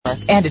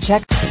and to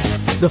check.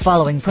 The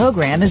following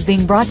program is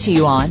being brought to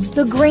you on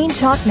the Green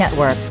Talk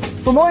Network.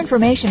 For more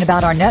information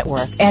about our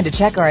network and to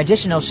check our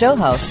additional show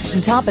hosts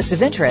and topics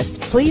of interest,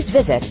 please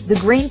visit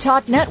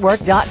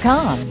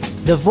thegreentalknetwork.com.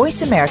 The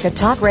Voice America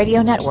Talk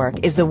Radio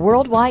Network is the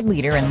worldwide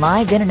leader in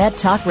live Internet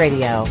talk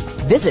radio.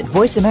 Visit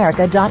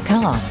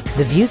voiceamerica.com.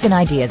 The views and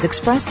ideas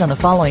expressed on the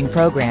following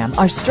program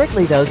are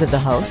strictly those of the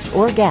host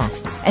or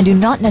guests and do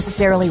not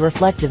necessarily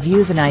reflect the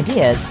views and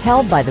ideas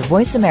held by the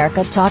Voice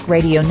America Talk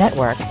Radio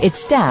Network, its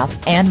staff,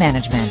 and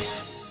management.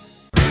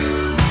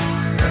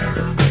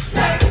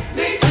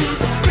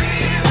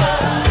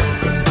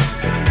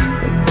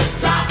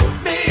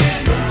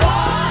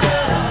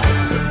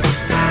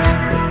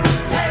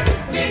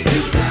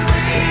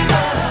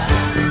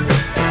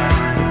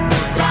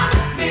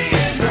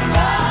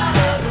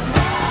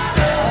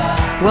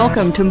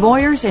 Welcome to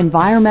Moyer's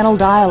Environmental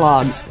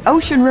Dialogues,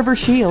 Ocean River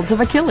Shields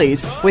of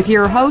Achilles, with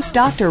your host,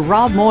 Dr.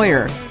 Rob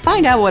Moyer.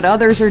 Find out what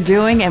others are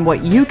doing and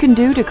what you can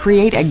do to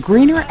create a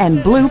greener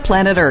and blue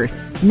planet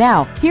Earth.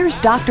 Now, here's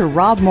Dr.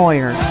 Rob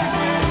Moyer.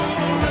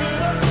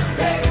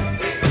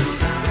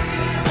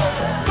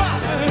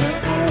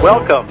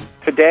 Welcome.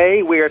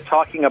 Today we are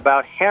talking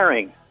about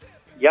herring.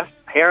 Yes,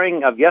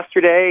 herring of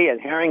yesterday and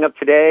herring of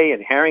today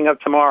and herring of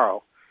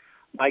tomorrow.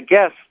 My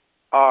guests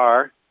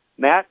are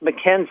Matt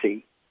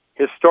McKenzie,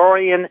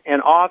 historian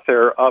and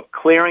author of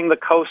Clearing the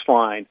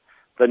Coastline,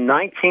 the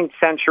 19th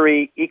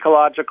Century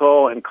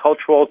Ecological and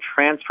Cultural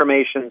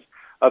Transformations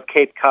of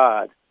Cape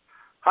Cod.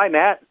 Hi,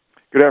 Matt.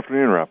 Good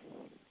afternoon, Rob.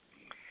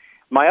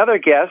 My other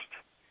guest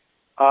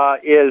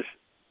is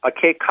a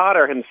Cape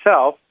Codder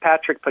himself.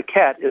 Patrick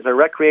Paquette is a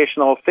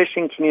recreational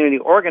fishing community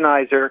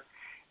organizer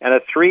and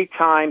a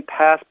 3-time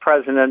past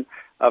president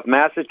of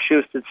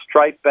Massachusetts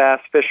Striped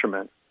Bass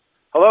Fishermen.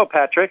 Hello,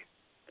 Patrick.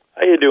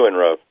 How you doing,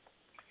 Rob?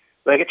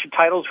 Did I get your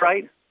titles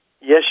right?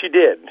 Yes, you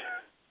did.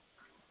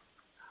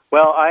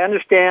 Well, I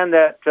understand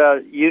that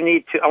you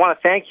need to... I want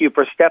to thank you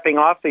for stepping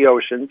off the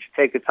ocean to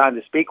take the time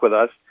to speak with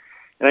us.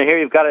 And I hear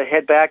you've got to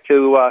head back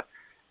to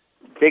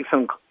dig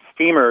some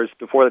steamers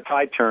before the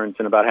tide turns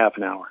in about half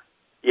an hour.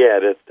 Yeah,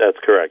 that's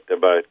correct.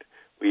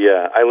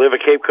 I live a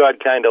Cape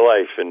Cod kind of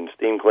life, and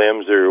steamed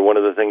clams are one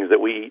of the things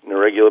that we eat on a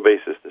regular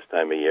basis this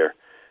time of year.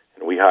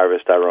 And we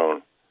harvest our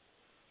own.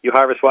 You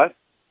harvest what?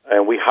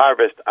 And we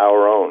harvest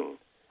our own.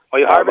 Oh,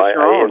 you harvest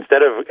your own?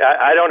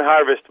 I don't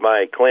harvest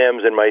my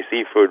clams and my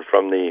seafood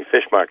from the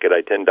fish market.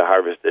 I tend to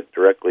harvest it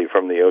directly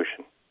from the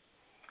ocean.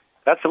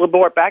 That's a little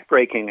more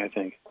backbreaking, I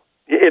think.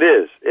 It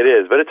is.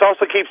 But it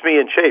also keeps me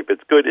in shape.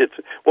 It's good. It's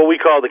what we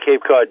call the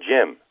Cape Cod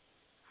gym.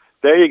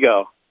 There you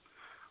go.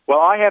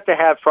 Well, I have to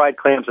have fried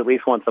clams at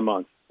least once a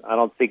month. I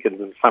don't think it's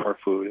a summer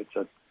food. It's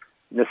a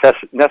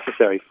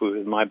necessary food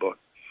in my book.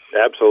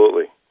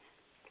 Absolutely.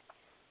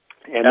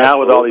 And now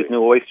with all these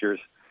new oysters,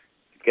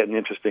 it's getting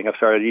interesting. I've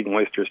started eating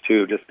oysters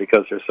too, just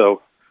because there's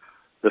so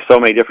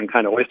many different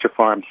kind of oyster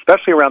farms,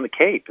 especially around the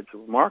Cape. It's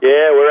remarkable.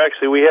 Yeah,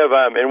 we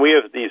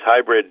have these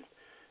hybrid,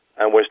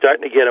 and we're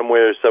starting to get them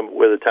where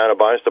the town of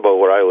Barnstable,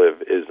 where I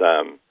live, is.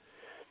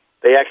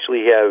 They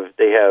actually have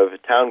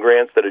town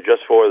grants that are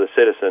just for the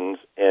citizens,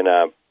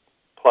 and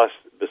plus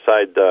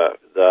beside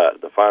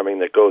the farming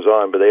that goes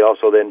on, but they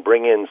also then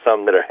bring in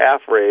some that are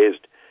half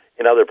raised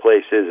in other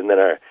places, and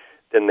then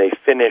they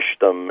finish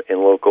them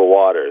in local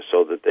water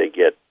so that they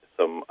get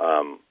some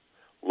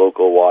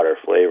local water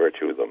flavor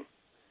to them.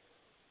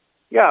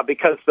 Yeah,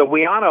 because the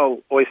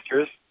Wiano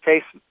oysters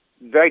taste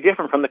very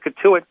different from the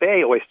Cotuit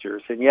Bay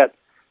oysters, and yet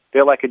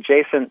they're like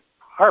adjacent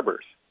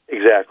harbors.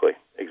 Exactly.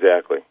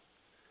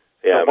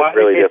 Yeah, so it's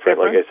really different.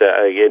 Like I said,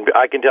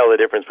 I can tell the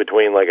difference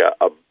between like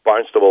a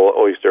Barnstable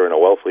oyster and a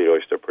Wellfleet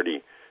oyster.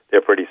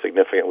 They're pretty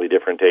significantly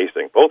different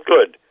tasting. Both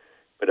good,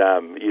 but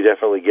you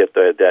definitely get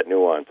that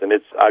nuance. And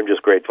I'm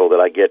just grateful that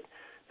I get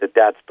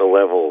that's the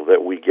level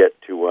that we get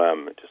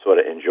to sort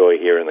of enjoy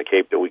here in the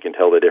Cape, that we can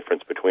tell the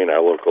difference between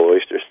our local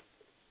oysters.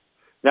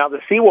 Now the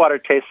seawater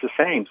tastes the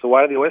same, so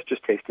why do the oysters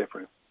taste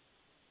different?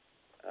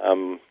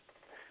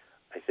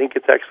 I think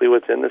it's actually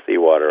what's in the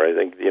seawater. I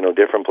think,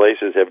 different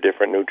places have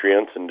different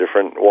nutrients and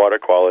different water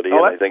quality,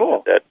 and I think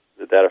cool.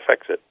 that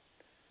affects it.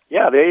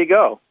 Yeah, there you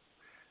go.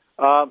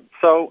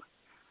 So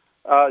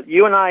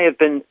you and I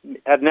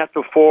have met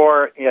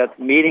before at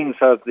meetings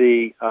of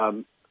the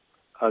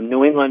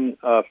New England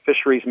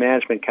Fisheries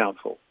Management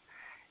Council,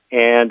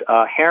 and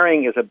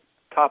herring is a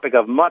topic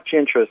of much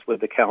interest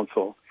with the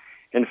council.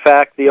 In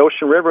fact, the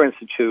Ocean River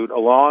Institute,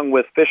 along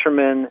with a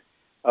fisherman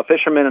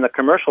and a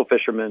commercial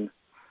fisherman,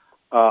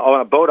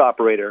 a boat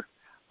operator,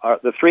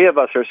 the three of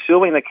us are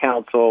suing the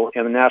council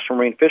and the National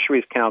Marine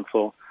Fisheries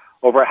Council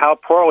over how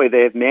poorly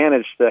they've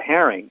managed the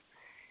herring.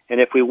 And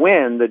if we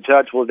win, the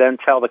judge will then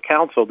tell the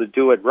council to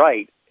do it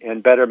right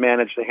and better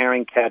manage the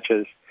herring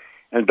catches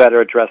and better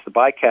address the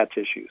bycatch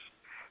issues.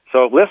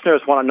 So if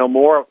listeners want to know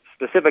more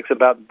specifics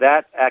about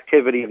that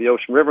activity of the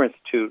Ocean River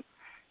Institute,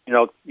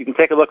 you can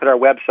take a look at our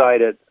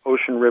website at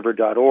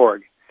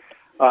oceanriver.org.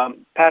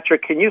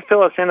 Patrick, can you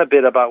fill us in a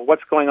bit about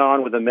what's going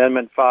on with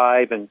Amendment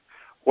 5 and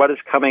what is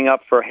coming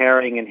up for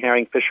herring and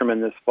herring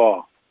fishermen this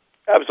fall?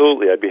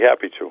 Absolutely, I'd be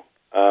happy to.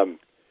 And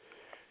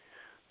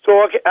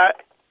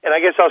I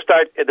guess I'll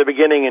start at the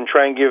beginning and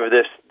try and give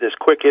this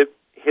quick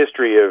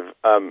history of.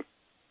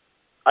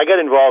 I got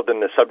involved in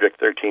the subject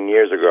 13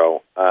 years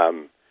ago,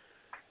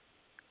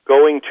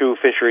 going to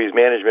fisheries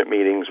management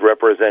meetings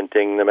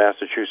representing the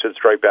Massachusetts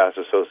Striped Bass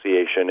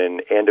Association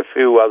and a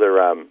few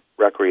other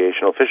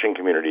recreational fishing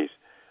communities,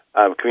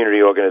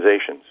 community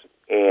organizations.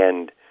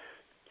 And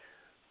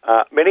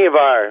many of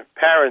our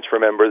parents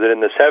remember that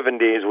in the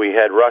 70s we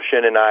had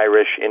Russian and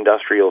Irish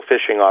industrial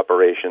fishing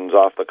operations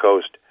off the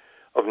coast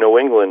of New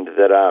England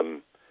that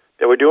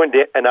were doing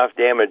enough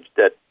damage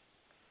that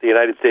the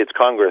United States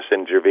Congress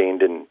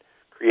intervened and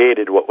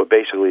created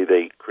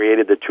they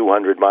created the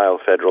 200-mile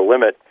federal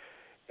limit,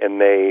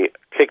 and they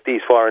kicked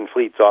these foreign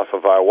fleets off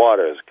of our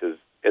waters the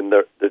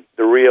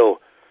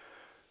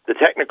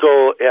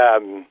technical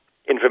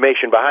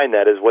information behind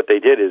that is what they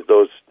did is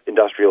those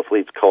industrial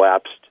fleets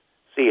collapsed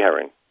sea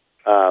herring,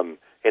 and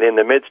in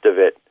the midst of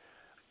it,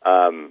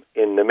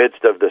 in the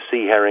midst of the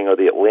sea herring or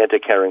the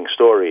Atlantic herring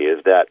story,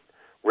 is that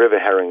river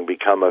herring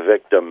become a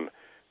victim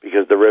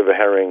because the river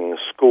herring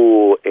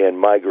school and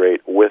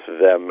migrate with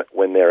them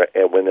when they're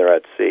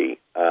at sea.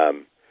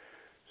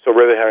 So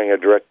river herring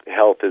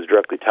health is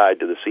directly tied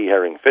to the sea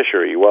herring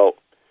fishery. Well,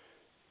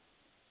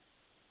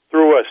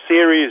 through a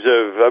series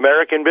of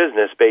American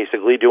business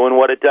basically doing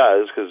what it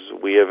does, because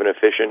we have an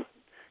efficient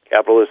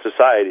capitalist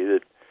society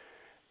that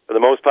for the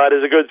most part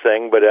is a good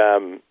thing, but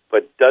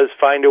does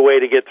find a way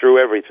to get through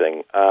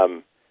everything.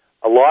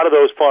 A lot of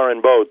those foreign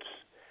boats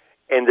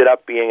ended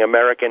up being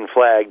American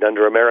flagged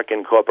under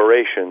American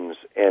corporations,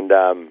 and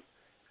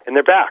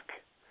they're back.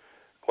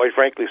 Quite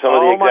frankly, some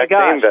of the exact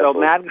same vessels. So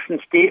Madison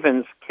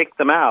Stevens kicked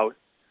them out,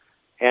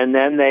 and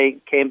then they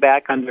came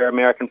back under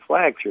American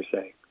flags. You're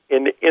saying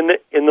in the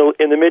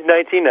mid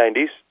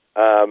 1990s,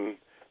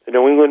 the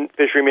New England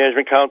Fishery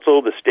Management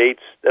Council, the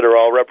states that are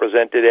all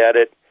represented at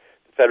it,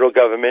 the federal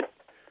government,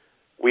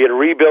 we had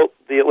rebuilt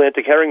the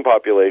Atlantic herring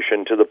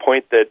population to the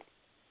point that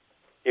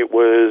it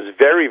was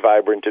very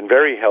vibrant and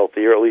very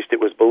healthy, or at least it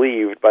was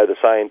believed by the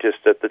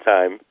scientists at the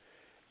time,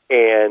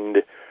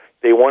 and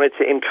they wanted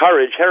to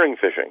encourage herring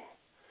fishing,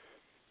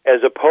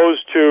 as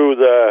opposed to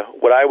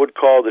what I would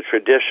call the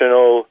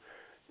traditional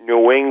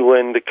New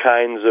England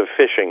kinds of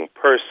fishing,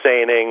 purse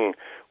seining,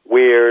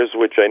 weirs,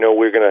 which I know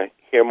we're going to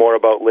hear more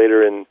about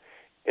later in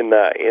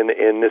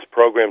this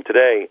program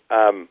today.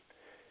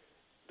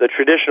 The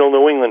traditional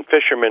New England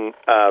fisherman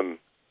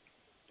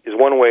is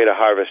one way to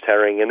harvest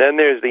herring, and then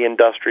there's the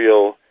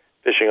industrial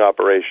fishing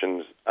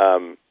operations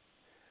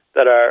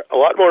that are a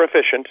lot more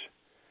efficient,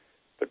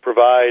 but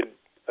provide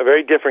a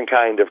very different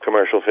kind of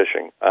commercial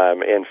fishing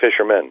and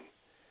fishermen.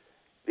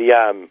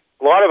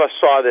 A lot of us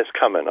saw this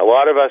coming. A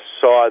lot of us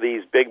saw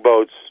these big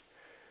boats,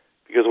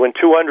 because when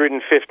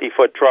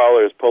 250-foot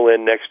trawlers pull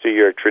in next to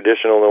your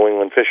traditional New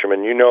England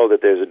fishermen, you know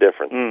that there's a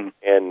difference.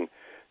 And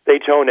they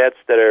tow nets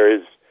that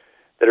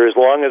are as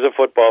long as a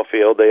football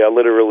field. They are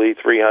literally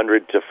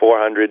 300 to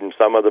 400, and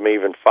some of them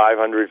even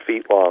 500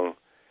 feet long,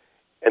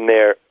 and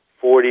they're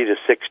 40 to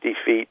 60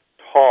 feet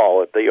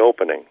tall at the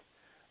opening.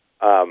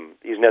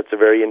 These nets are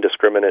very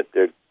indiscriminate.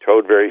 They're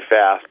towed very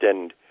fast,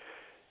 and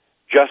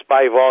just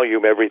by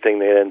volume, everything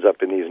that ends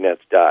up in these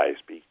nets dies.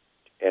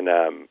 And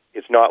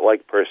it's not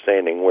like purse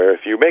seining, where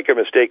if you make a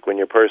mistake when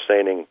you're purse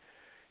seining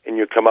and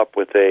you come up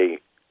with a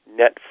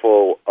net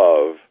full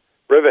of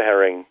river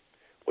herring,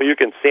 well, you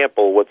can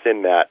sample what's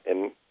in that,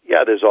 and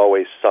yeah, there's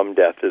always some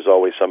death, there's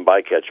always some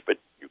bycatch, but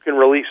you can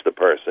release the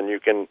purse, and you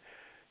can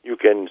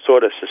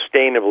sort of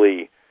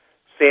sustainably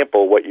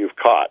sample what you've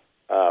caught.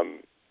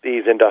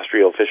 These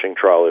industrial fishing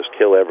trawlers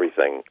kill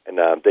everything, and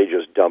they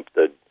just dump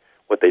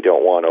what they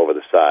don't want over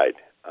the side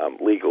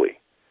legally.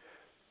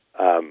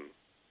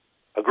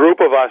 A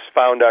group of us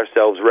found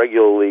ourselves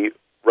regularly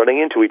running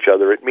into each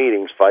other at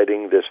meetings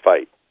fighting this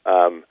fight.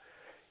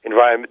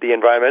 The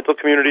environmental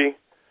community,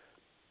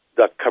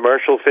 the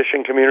commercial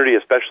fishing community,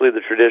 especially the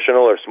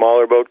traditional or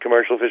smaller boat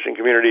commercial fishing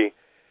community,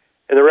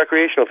 and the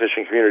recreational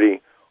fishing community,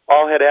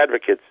 all had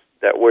advocates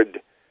that would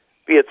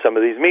be at some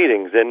of these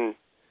meetings. And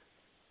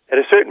at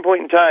a certain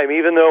point in time,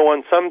 even though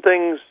on some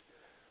things,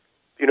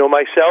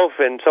 myself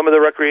and some of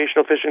the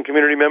recreational fishing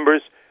community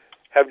members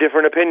have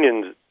different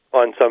opinions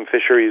on some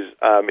fisheries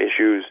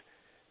issues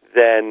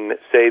than,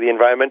 say, the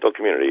environmental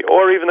community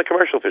or even the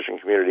commercial fishing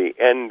community.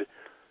 And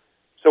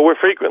so we're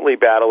frequently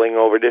battling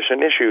over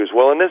different issues.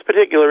 Well, in this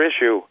particular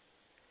issue,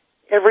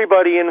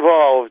 everybody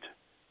involved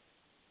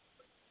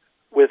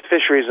with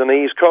fisheries on the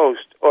East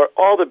Coast, or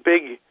all the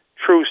big,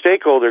 true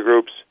stakeholder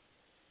groups,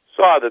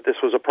 saw that this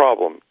was a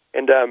problem.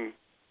 And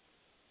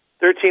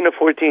 13 or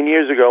 14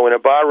 years ago, in a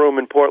bar room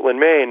in Portland,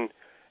 Maine,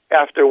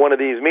 after one of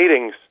these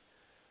meetings,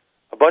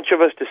 a bunch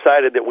of us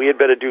decided that we had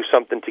better do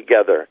something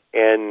together.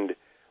 And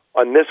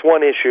on this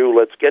one issue,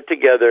 let's get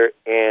together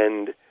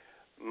and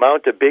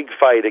mount a big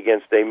fight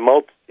against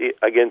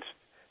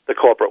the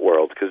corporate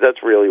world, because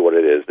that's really what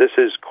it is. This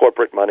is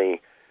corporate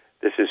money.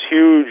 This is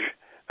huge.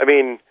 I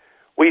mean,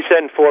 we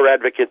send 4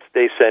 advocates,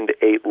 they send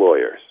 8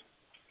 lawyers.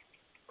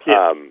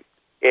 Yeah.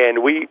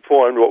 And we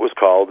formed what was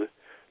called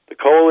the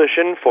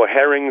Coalition for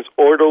Herring's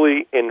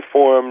Orderly,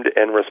 Informed,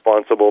 and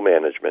Responsible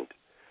Management,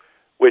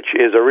 which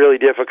is a really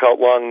difficult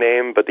long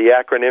name, but the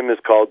acronym is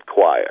called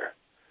CHOIR,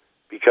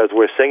 because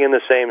we're singing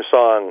the same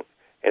song,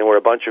 and we're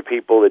a bunch of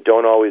people that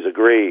don't always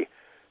agree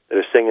that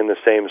are singing the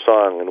same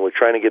song, and we're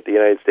trying to get the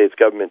United States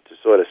government to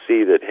sort of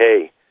see that,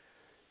 hey,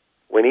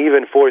 when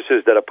even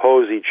forces that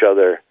oppose each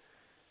other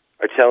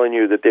are telling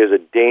you that there's a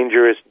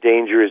dangerous,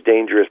 dangerous,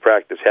 dangerous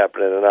practice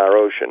happening in our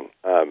ocean,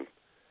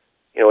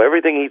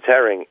 everything eats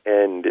herring,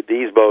 and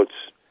these boats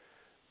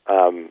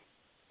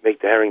make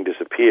the herring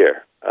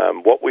disappear.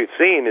 What we've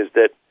seen is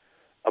that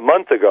a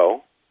month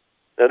ago,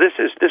 now this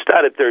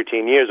started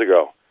 13 years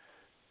ago,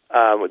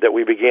 that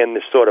we began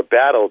this sort of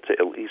battle to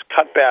at least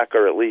cut back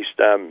or at least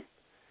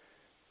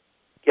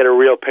get a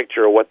real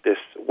picture of what this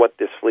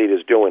fleet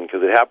is doing,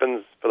 because it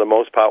happens for the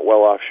most part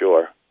well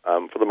offshore,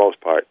 for the most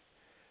part.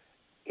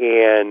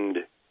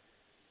 And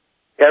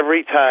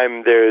every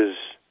time there's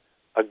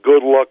a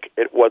good look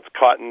at what's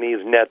caught in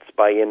these nets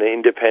by an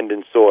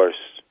independent source,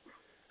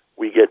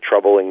 we get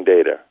troubling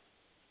data.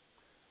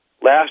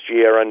 Last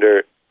year,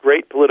 under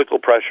great political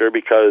pressure,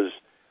 because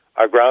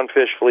our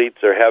groundfish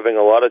fleets are having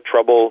a lot of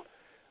trouble,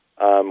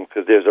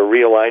 because there's a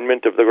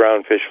realignment of the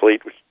groundfish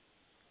fleet, which is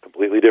a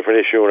completely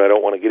different issue, and I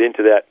don't want to get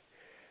into that.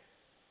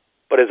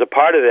 But as a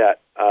part of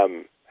that,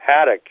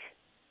 haddock,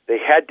 they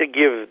had to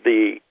give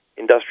the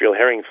industrial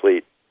herring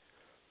fleet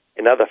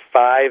another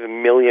 5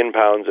 million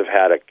pounds of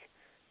haddock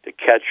to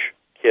catch,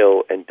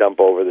 kill, and dump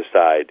over the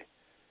side,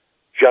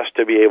 just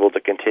to be able to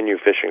continue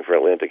fishing for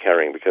Atlantic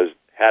herring, because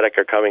haddock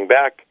are coming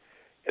back,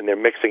 and they're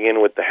mixing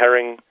in with the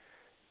herring,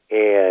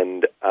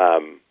 and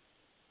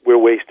we're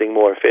wasting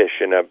more fish,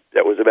 and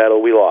that was a battle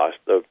we lost.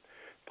 The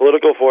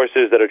political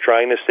forces that are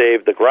trying to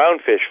save the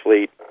groundfish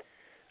fleet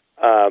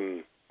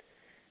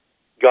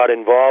got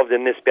involved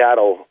in this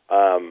battle,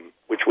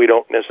 which we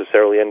don't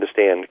necessarily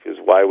understand, because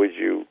why would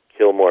you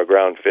kill more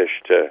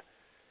groundfish to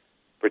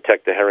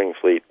protect the herring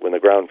fleet when the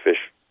groundfish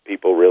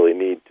people really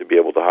need to be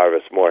able to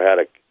harvest more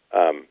haddock?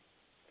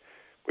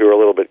 We were a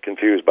little bit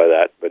confused by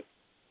that, but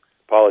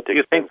politics... Do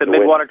you think the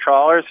midwater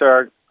trawlers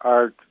are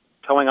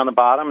towing on the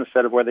bottom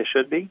instead of where they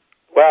should be?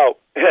 Well,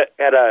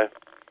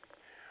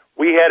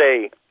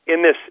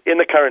 in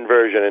the current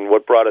version, and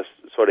what brought us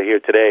sort of here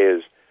today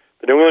is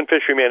the New England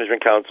Fishery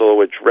Management Council,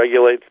 which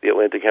regulates the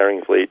Atlantic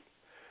herring fleet,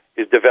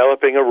 is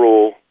developing a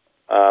rule.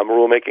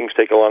 Rulemakings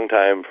take a long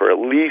time. For at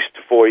least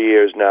 4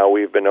 years now,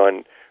 we've been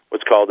on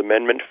what's called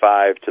Amendment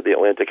 5 to the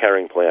Atlantic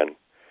Herring Plan.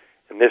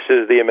 And this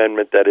is the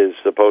amendment that is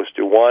supposed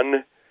to,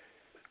 1,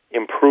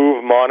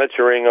 improve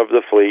monitoring of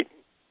the fleet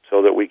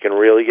so that we can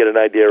really get an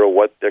idea of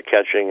what they're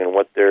catching and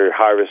what they're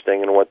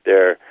harvesting and what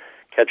they're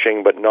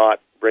catching but not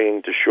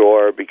bringing to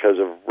shore because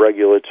of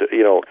regulatory,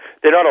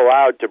 they're not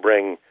allowed to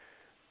bring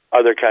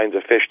other kinds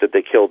of fish that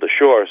they kill to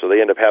shore, so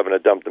they end up having to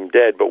dump them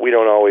dead, but we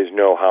don't always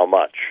know how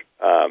much.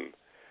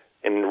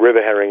 And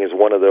river herring is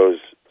one of those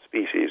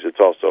species. It's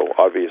also,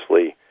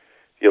 obviously,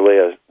 if you lay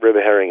a river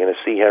herring and a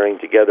sea herring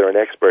together, an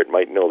expert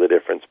might know the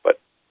difference, but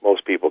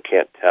most people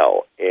can't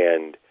tell.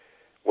 And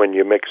when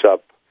you mix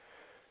up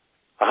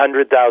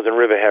 100,000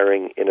 river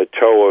herring in a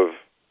tow of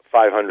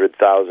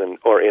 500,000,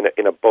 or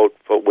in a boat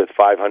with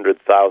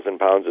 500,000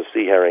 pounds of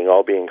sea herring,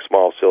 all being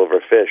small silver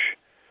fish,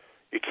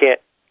 you can't,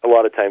 a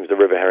lot of times the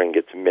river herring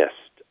gets missed.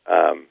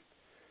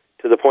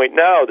 To the point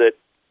now that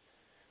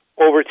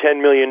over $10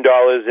 million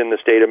in the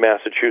state of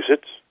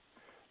Massachusetts,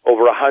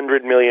 over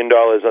 $100 million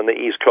on the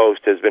East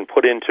Coast has been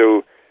put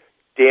into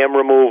dam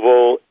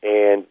removal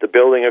and the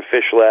building of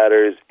fish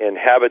ladders and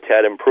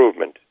habitat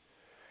improvement.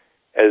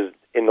 As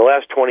in the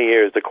last 20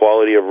 years, the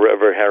quality of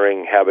river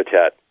herring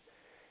habitat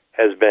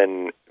has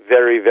been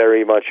very,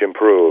 very much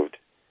improved.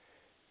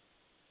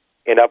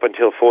 And up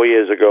until 4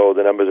 years ago,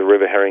 the numbers of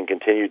river herring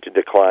continued to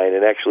decline.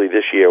 And actually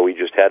this year, we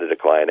just had a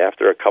decline.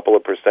 After a couple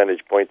of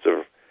percentage points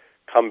of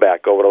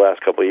comeback over the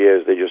last couple of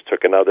years, they just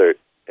took another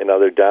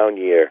down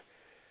year.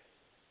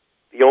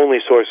 The only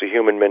source of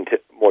human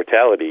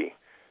mortality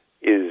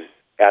is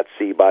at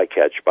sea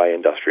bycatch by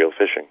industrial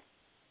fishing.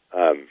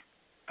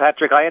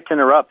 Patrick, I have to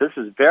interrupt. This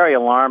is very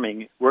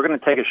alarming. We're going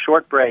to take a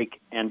short break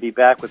and be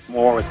back with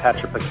more with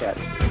Patrick Paquette.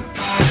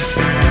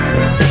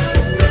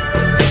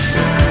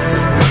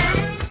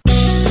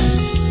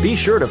 Be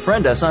sure to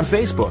friend us on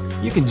Facebook.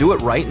 You can do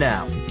it right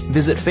now.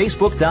 Visit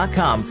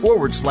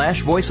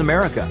Facebook.com/Voice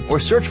America or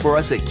search for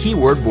us at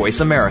keyword Voice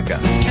America.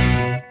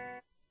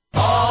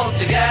 All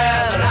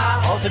together now.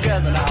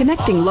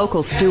 Connecting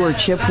local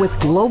stewardship with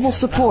global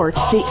support,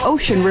 the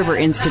Ocean River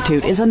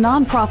Institute is a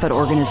nonprofit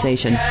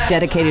organization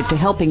dedicated to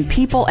helping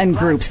people and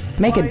groups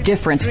make a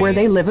difference where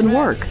they live and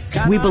work.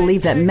 We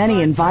believe that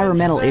many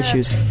environmental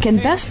issues can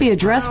best be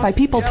addressed by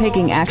people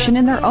taking action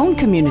in their own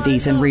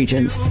communities and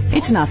regions.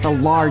 It's not the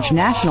large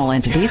national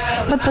entities,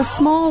 but the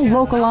small,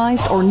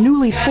 localized, or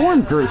newly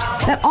formed groups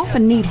that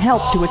often need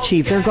help to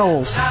achieve their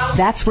goals.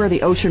 That's where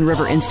the Ocean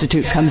River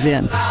Institute comes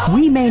in.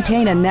 We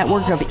maintain a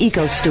network of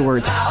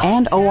eco-stewards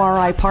and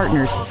ORI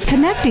partners,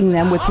 connecting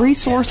them with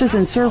resources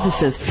and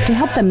services to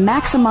help them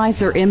maximize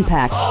their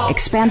impact,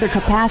 expand their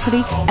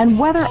capacity, and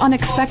weather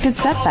unexpected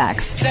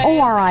setbacks.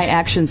 ORI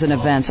actions and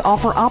events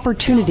offer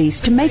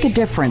opportunities to make a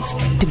difference,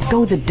 to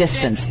go the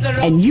distance,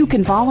 and you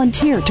can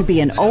volunteer to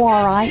be an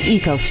ORI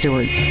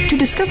eco-steward. To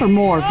discover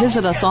more,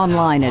 visit us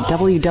online at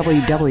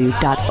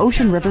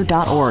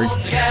www.oceanriver.org.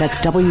 That's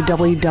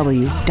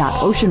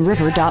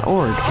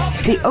www.oceanriver.org.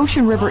 The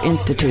Ocean River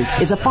Institute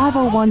is a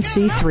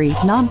 501c3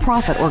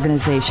 nonprofit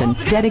organization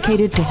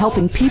dedicated to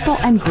helping people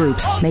and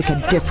groups make a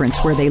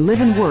difference where they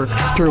live and work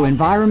through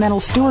environmental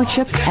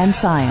stewardship and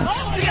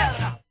science.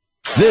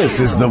 This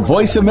is the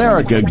Voice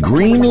America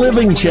Green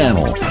Living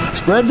Channel.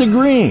 Spread the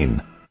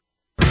green.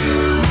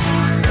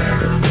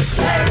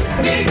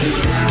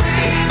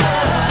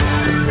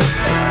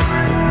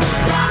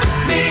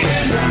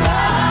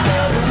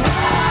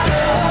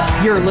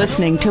 You're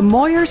listening to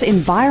Moyer's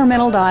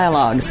Environmental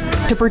Dialogues.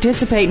 To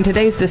participate in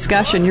today's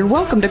discussion, you're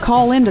welcome to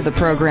call into the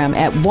program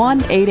at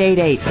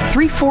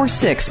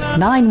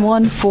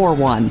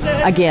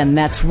 1-888-346-9141. Again,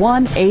 that's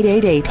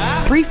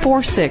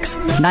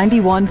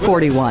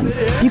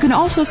 1-888-346-9141. You can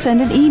also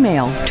send an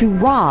email to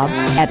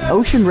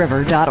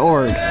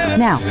rob@oceanriver.org.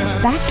 Now,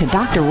 back to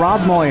Dr.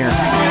 Rob Moyer.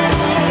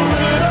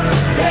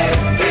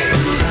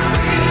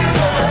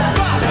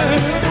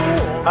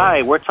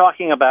 Hi, we're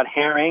talking about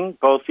herring,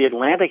 both the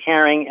Atlantic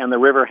herring and the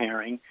river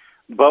herring.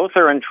 Both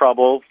are in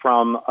trouble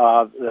from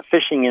the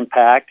fishing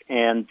impact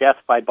and death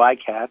by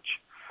bycatch.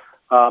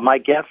 My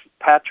guest,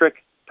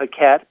 Patrick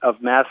Paquette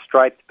of Mass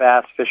Striped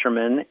Bass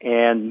Fishermen,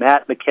 and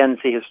Matt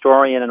McKenzie,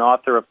 historian and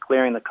author of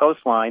Clearing the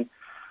Coastline.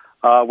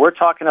 We're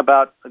talking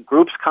about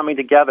groups coming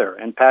together,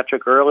 and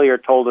Patrick earlier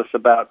told us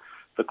about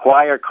the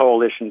Choir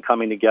Coalition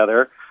coming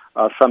together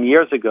some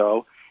years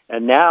ago.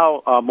 And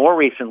now, more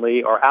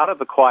recently, or out of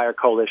the Choir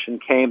Coalition,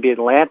 came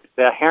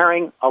the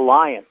Herring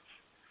Alliance.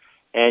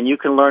 And you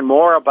can learn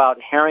more about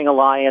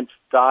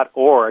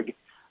herringalliance.org.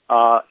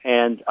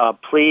 And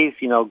please,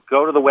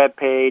 go to the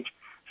webpage,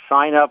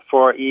 sign up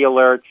for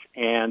e-alerts,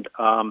 and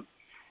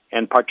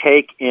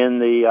partake in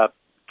the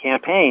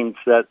campaigns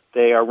that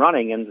they are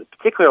running. And the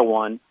particular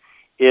one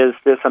is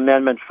this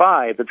Amendment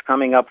 5 that's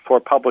coming up for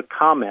public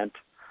comment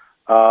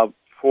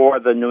for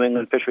the New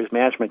England Fisheries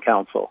Management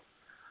Council.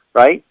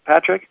 Right,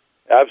 Patrick?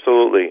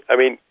 Absolutely. I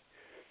mean,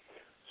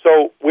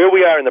 so where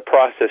we are in the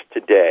process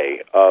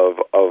today of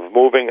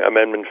moving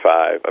Amendment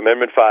 5,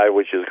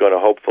 which is going to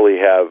hopefully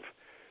have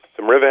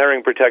some river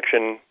herring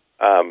protection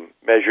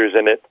measures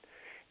in it.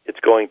 It's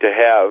going to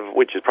have,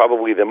 which is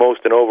probably the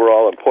most and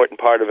overall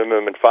important part of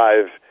Amendment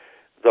 5,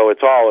 though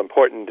it's all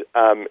important,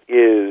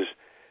 is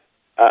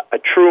a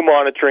true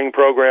monitoring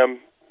program.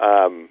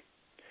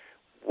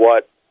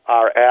 What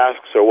our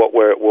asks, or what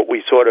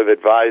we sort of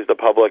advise the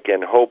public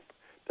and hope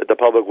that the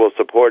public will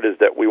support, is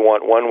that we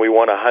want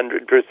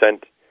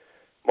 100%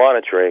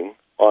 monitoring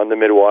on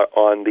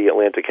the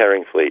Atlantic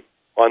herring fleet,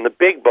 on the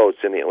big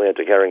boats in the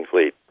Atlantic herring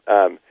fleet.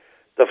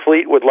 The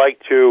fleet would like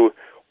to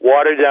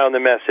water down the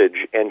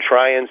message and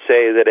try and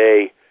say that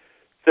a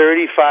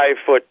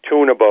 35-foot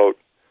tuna boat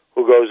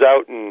who goes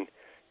out and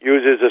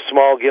uses a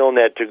small gill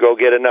net to go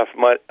get enough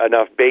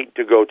bait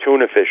to go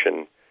tuna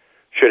fishing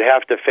should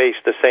have to face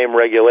the same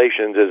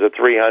regulations as a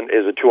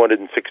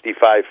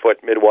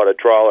 265-foot midwater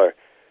trawler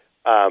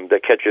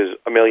that catches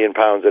 1 million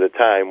pounds at a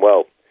time.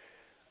 Well,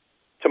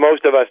 to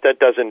most of us, that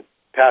doesn't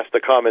pass the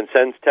common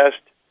sense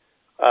test.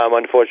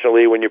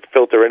 Unfortunately, when you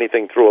filter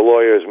anything through a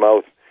lawyer's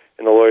mouth,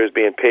 and the lawyer's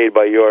being paid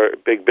by your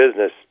big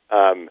business,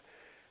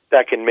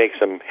 that can make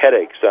some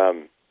headaches.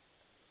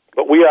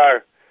 But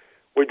we're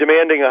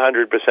demanding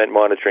 100%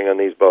 monitoring on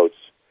these boats.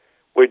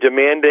 We're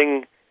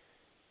demanding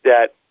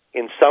that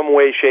in some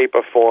way, shape,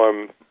 or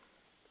form,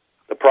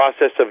 the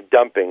process of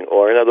dumping,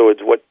 or in other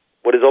words, what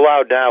is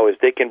allowed now is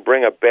they can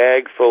bring a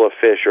bag full of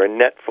fish or a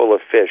net full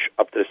of fish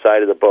up to the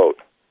side of the boat.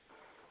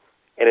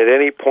 And at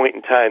any point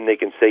in time, they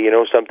can say, you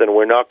know something,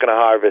 we're not going to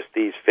harvest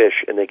these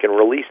fish, and they can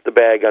release the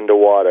bag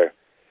underwater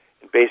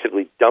and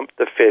basically dump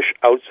the fish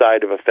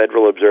outside of a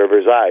federal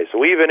observer's eye.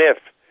 So even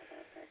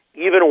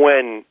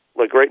when,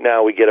 like right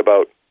now, we get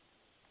about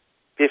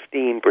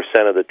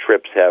 15% of the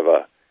trips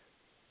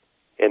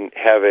and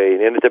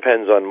it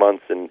depends on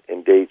months and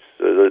dates,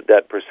 so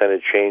that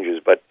percentage changes.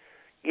 But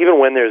even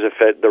when there's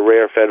the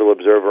rare federal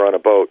observer on a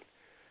boat,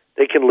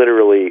 they can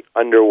literally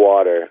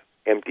underwater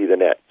empty the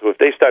net. So if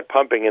they start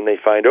pumping and they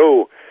find,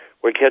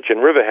 we're catching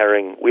river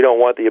herring, we don't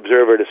want the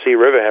observer to see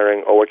river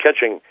herring, or we're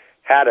catching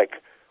haddock,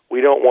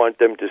 we don't want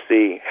them to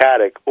see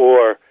haddock,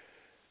 or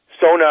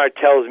sonar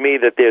tells me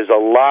that there's a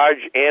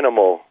large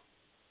animal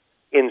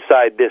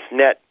inside this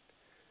net.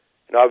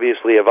 And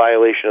obviously a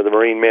violation of the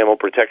Marine Mammal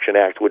Protection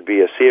Act would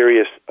be a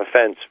serious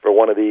offense for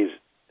one of these.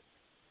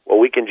 Well,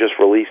 we can just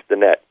release the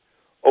net,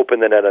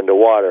 open the net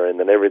underwater, and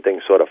then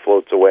everything sort of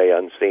floats away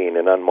unseen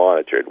and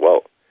unmonitored.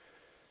 Well,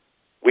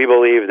 we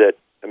believe that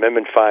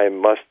Amendment 5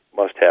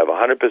 must have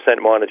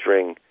 100%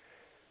 monitoring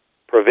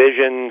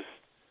provisions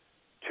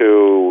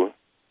to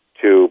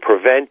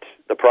prevent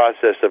the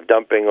process of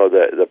dumping, or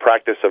the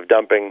practice of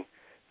dumping,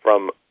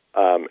 from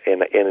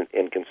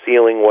and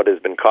concealing what has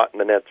been caught in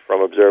the nets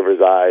from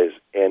observers' eyes,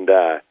 and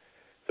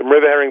some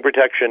river herring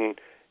protection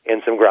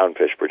and some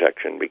groundfish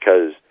protection,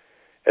 because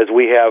as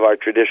we have our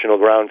traditional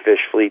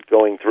groundfish fleet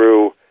going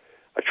through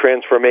a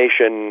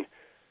transformation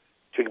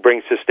to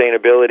bring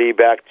sustainability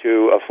back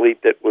to a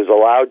fleet that was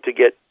allowed to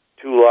get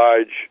too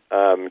large,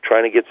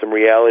 trying to get some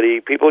reality.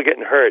 People are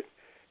getting hurt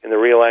in the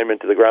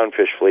realignment of the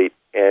groundfish fleet,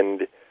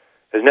 and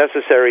as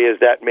necessary as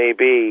that may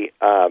be,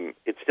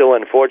 it's still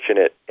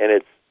unfortunate, and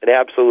it's an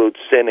absolute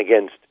sin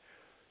against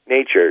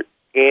nature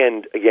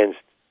and against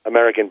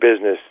American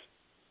business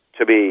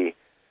to be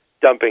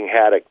dumping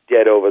haddock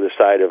dead over the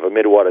side of a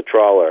midwater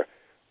trawler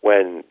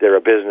when there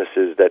are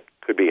businesses that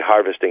could be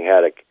harvesting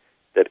haddock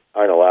that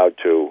aren't allowed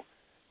to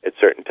at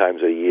certain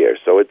times of the year.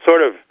 So it's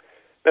sort of,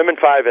 Amendment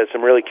 5 has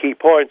some really key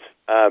points.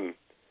 There's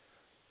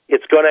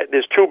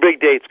two big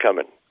dates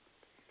coming.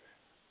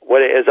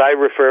 As I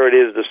refer it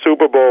is, the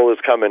Super Bowl is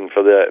coming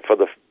for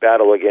the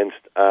battle against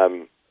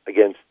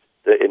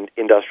the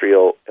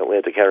industrial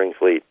Atlantic herring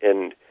fleet.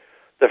 And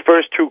the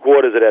first two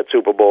quarters of that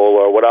Super Bowl,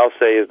 or what I'll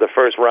say is the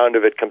first round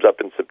of it, comes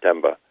up in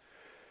September.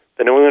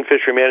 The New England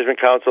Fishery Management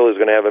Council is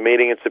going to have a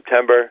meeting in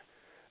September.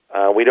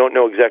 We don't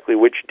know exactly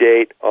which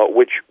date,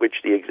 which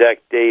the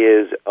exact day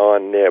is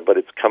on there, but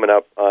it's coming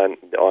up on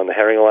the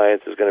Herring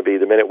Alliance. Is going to be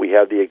the minute we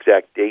have the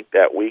exact date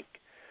that week.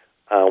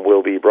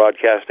 We'll be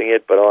broadcasting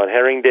it, but on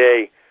Herring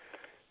Day,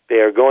 they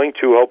are going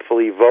to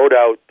hopefully vote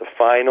out the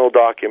final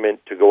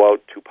document to go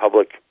out to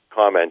public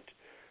comment,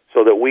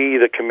 so that we,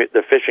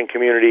 the fishing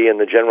community and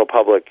the general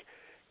public,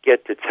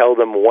 get to tell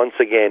them once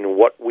again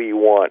what we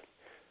want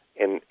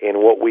and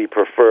what we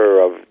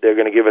prefer. They're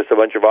going to give us a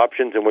bunch of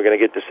options, and we're going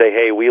to get to say,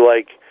 hey, we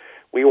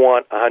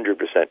want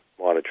 100%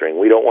 monitoring.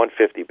 We don't want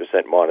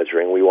 50%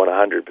 monitoring. We want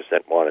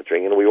 100%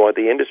 monitoring, and we want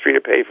the industry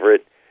to pay for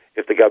it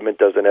if the government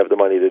doesn't have the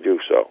money to do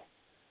so.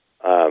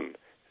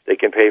 They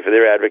can pay for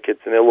their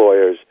advocates and their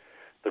lawyers.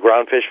 The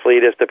groundfish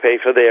fleet has to pay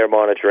for their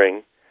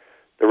monitoring.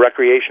 The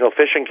recreational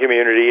fishing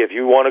community, if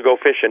you want to go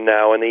fishing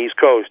now on the East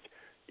Coast,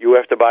 you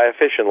have to buy a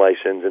fishing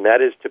license, and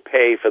that is to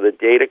pay for the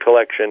data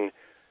collection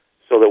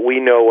so that we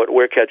know what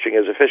we're catching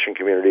as a fishing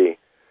community.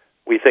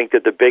 We think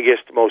that the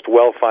biggest, most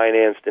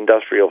well-financed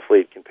industrial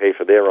fleet can pay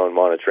for their own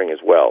monitoring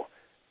as well.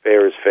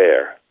 Fair is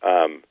fair.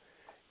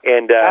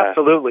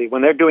 Absolutely.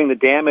 When they're doing the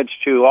damage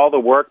to all the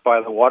work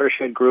by the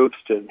watershed groups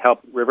to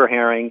help river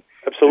herring,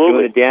 absolutely,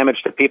 doing the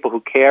damage to people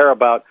who care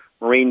about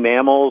marine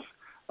mammals,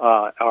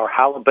 or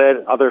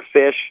halibut, other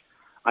fish.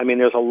 I mean,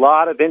 there's a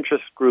lot of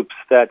interest groups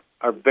that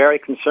are very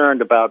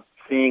concerned about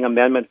seeing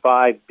Amendment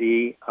 5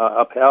 be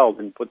upheld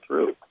and put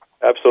through.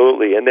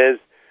 Absolutely. And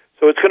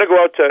so it's going to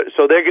go out to,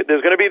 so there's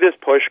going to be this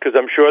push, because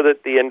I'm sure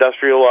that the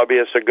industrial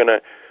lobbyists are going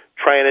to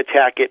try and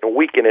attack it and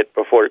weaken it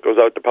before it goes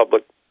out to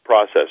public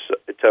process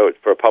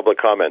for public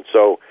comment.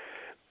 So,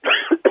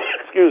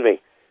 excuse me,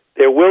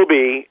 there will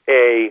be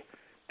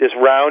this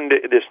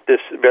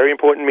very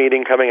important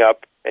meeting coming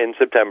up in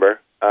September,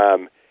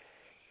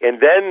 and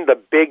then the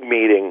big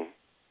meeting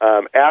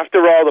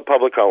after all the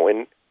public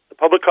comment. The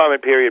public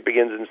comment period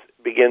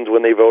begins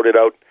when they voted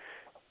out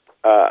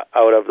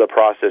of the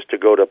process to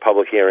go to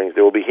public hearings.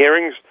 There will be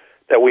hearings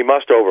that we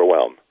must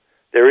overwhelm.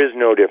 There is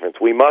no difference.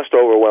 We must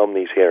overwhelm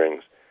these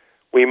hearings.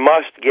 We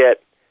must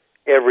get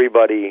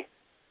everybody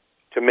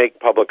to make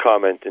public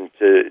comment and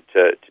to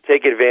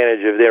take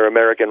advantage of their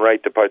American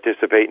right to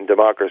participate in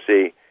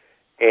democracy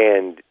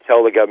and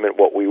tell the government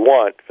what we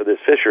want for this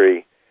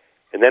fishery.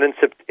 And then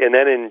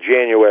in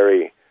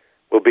January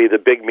will be the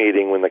big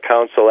meeting when the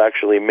council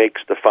actually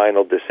makes the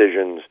final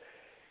decisions.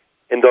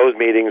 In those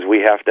meetings,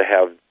 we have to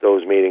have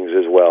those meetings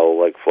as well,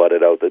 like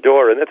flooded out the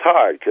door. And it's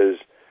hard because,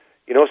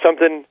 you know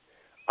something,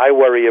 I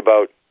worry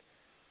about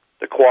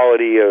the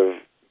quality of,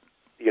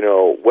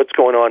 what's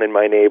going on in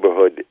my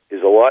neighborhood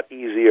is a lot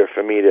easier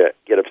for me to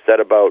get upset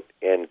about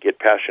and get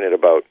passionate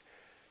about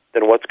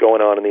than what's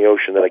going on in the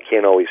ocean that I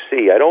can't always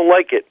see. I don't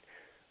like it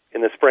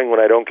in the spring when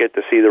I don't get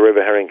to see the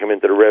river herring come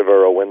into the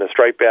river, or when the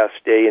striped bass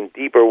stay in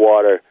deeper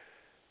water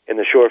and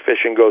the shore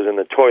fishing goes in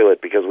the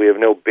toilet because we have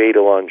no bait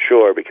along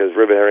shore because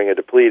river herring are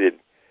depleted,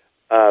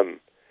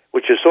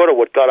 which is sort of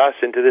what got us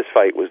into this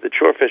fight, was that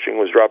shore fishing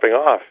was dropping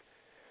off.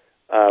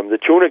 The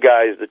tuna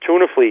guys, the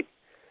tuna fleet,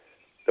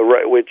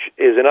 which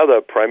is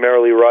another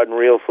primarily rod and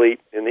reel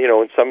fleet, and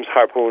in some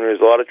harpooners,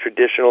 a lot of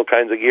traditional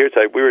kinds of gear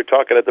type. We were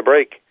talking at the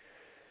break.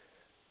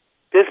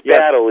 This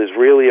battle is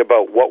really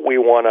about what we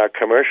want our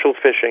commercial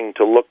fishing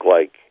to look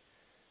like.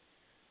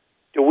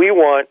 Do we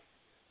want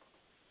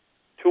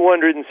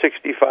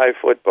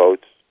 265-foot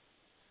boats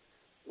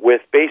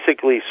with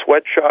basically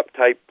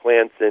sweatshop-type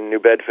plants in New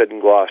Bedford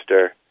and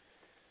Gloucester?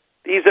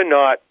 These are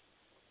not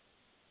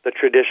the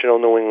traditional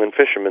New England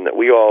fishermen that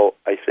we all,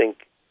 I think,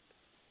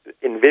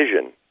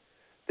 envision.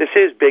 This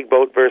is big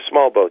boat versus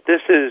small boat.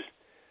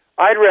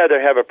 I'd rather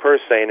have a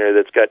purse seiner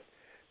that's got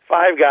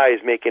 5 guys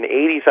making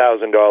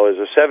 $80,000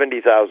 or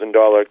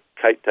 $70,000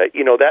 kite type.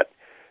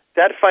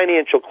 That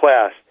financial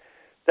class,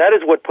 that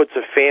is what puts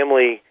a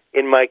family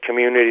in my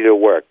community to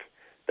work.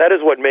 That is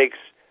what makes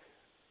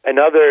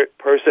another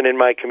person in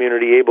my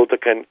community able to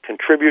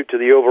contribute to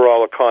the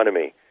overall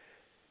economy.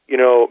 You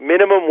know,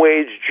 minimum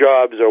wage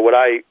jobs are what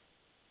I,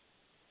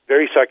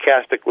 very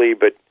sarcastically,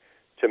 but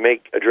to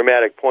make a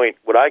dramatic point,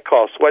 what I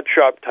call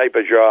sweatshop type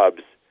of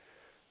jobs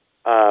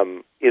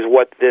is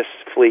what this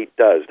fleet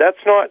does.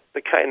 That's not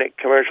the kind of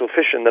commercial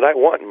fishing that I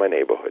want in my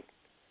neighborhood.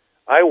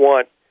 I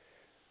want,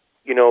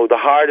 you know, the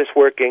hardest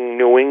working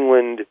New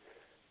England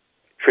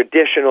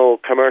traditional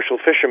commercial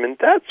fishermen.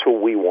 That's who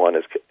we want.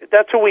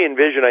 That's who we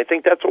envision. I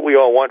think that's what we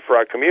all want for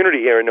our community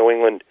here in New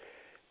England.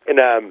 And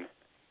I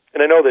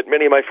know that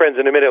many of my friends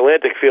in the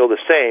Mid-Atlantic feel the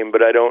same,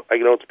 but I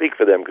don't speak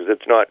for them because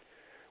it's not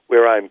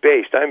where I'm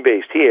based. I'm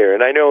based here,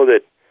 and I know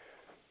that,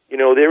 you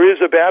know, there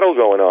is a battle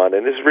going on,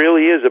 and this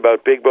really is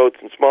about big boats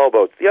and small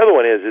boats. The other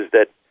one is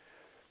that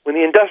when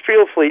the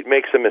industrial fleet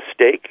makes a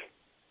mistake,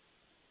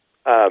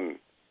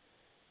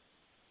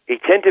 they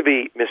tend to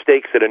be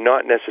mistakes that are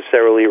not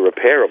necessarily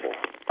repairable.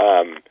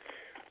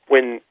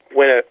 When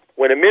a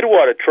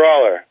midwater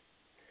trawler,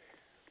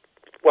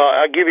 well,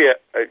 I'll give you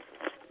a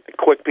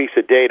quick piece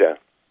of data.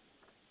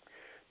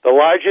 The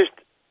largest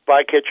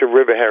bycatch of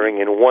river herring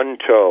in one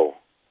tow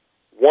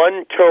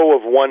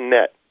of one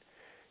net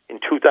in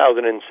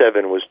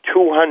 2007 was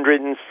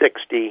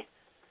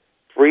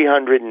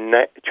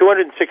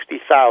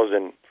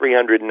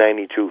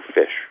 260,392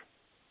 fish.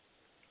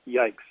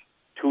 Yikes.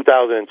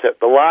 2007,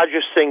 the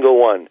largest single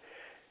one.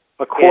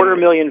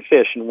 250,000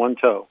 fish in one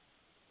tow.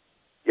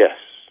 Yes.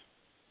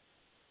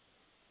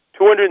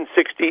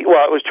 260.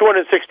 Well, it was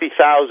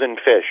 260,000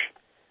 fish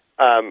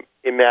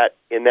in that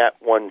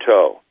one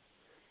tow.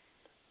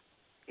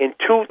 In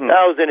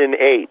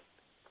 2008,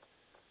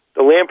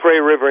 the Lamprey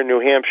River in New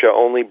Hampshire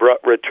only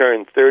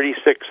returned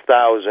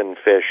 36,000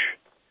 fish.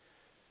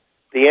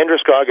 The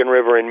Androscoggin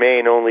River in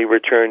Maine only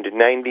returned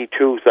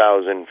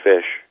 92,000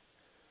 fish.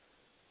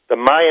 The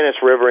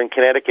Myanus River in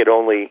Connecticut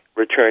only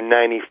returned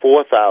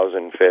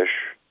 94,000 fish.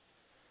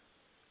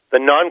 The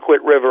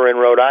Nonquit River in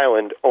Rhode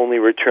Island only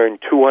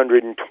returned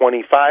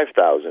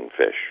 225,000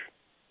 fish.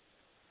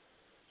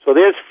 So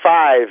there's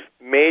 5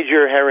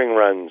 major herring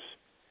runs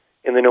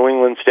in the New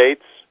England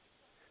states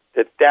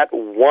that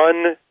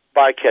one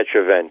bycatch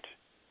event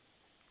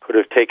could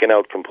have taken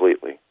out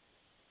completely.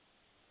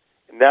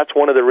 And that's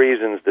one of the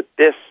reasons that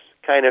this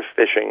kind of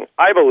fishing,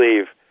 I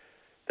believe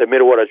that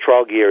midwater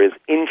trawl gear is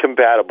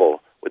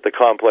incompatible with the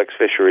complex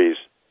fisheries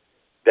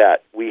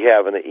that we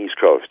have on the East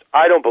Coast.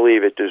 I don't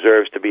believe it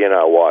deserves to be in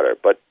our water,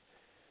 but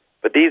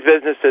these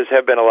businesses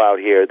have been allowed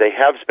here. They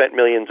have spent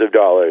millions of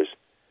dollars.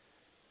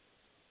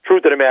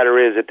 Truth of the matter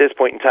is, at this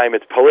point in time,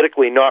 it's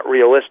politically not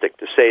realistic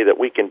to say that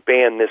we can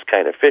ban this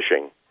kind of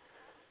fishing.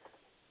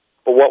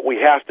 But what we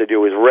have to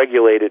do is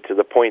regulate it to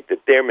the point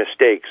that their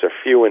mistakes are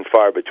few and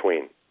far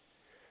between.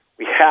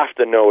 We have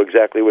to know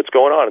exactly what's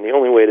going on, and the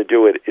only way to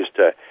do it is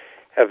to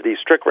have these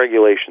strict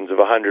regulations of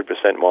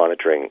 100%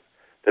 monitoring,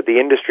 that the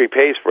industry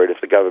pays for it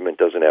if the government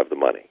doesn't have the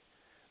money.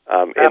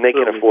 And they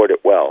can afford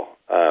it well.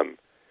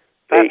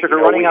 Patrick,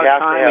 we're running out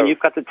of time, and you've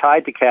got the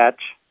tide to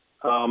catch.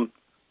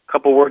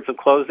 Couple words of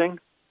closing?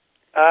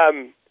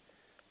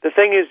 The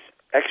thing is,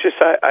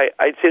 exercise.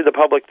 I'd say to the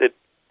public that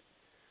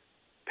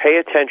pay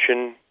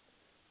attention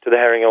to the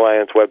Herring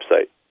Alliance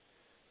website.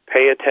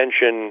 Pay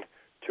attention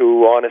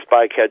to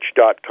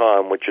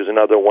honestbycatch.com, which is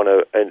another one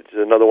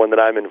that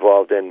I'm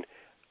involved in.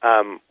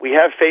 We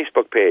have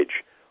Facebook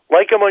page.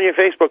 Like them on your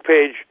Facebook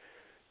page.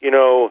 You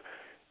know,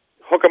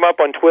 hook them up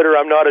on Twitter.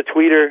 I'm not a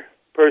tweeter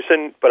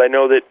person, but I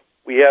know that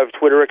we have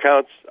Twitter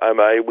accounts.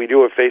 We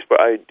do a Facebook.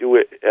 I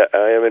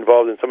am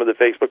involved in some of the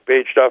Facebook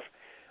page stuff.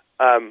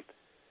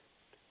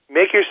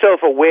 Make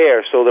yourself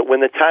aware so that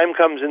when the time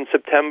comes in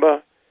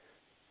September,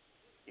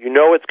 you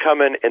know it's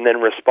coming, and then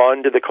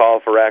respond to the call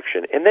for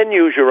action, and then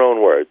use your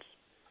own words.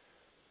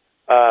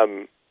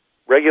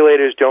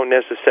 Regulators don't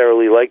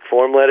necessarily like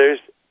form letters,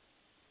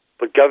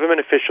 but government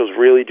officials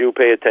really do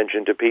pay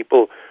attention to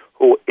people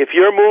who, if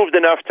you're moved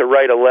enough to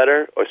write a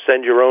letter or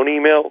send your own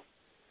email,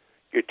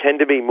 you tend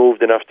to be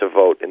moved enough to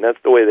vote, and that's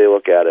the way they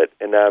look at it.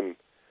 And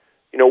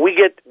you know, we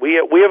have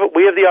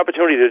the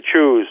opportunity to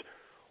choose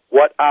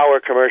what our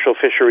commercial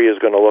fishery is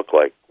going to look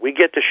like. We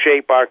get to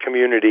shape our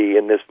community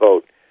in this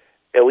vote,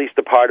 at least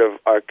a part of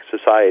our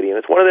society. And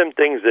it's one of them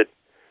things that,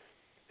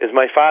 as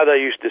my father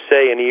used to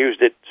say, and he used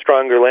it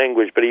stronger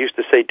language, but he used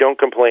to say, don't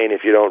complain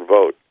if you don't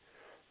vote.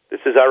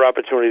 This is our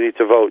opportunity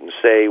to vote and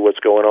say what's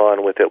going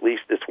on with at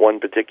least this one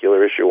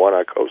particular issue on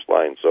our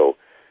coastline. So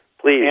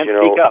please,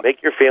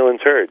 make your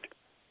feelings heard.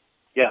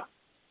 Yeah,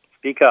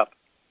 speak up.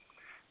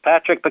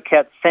 Patrick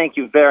Paquette, thank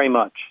you very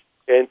much.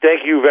 And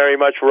thank you very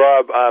much,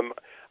 Rob.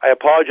 I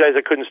apologize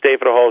I couldn't stay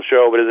for the whole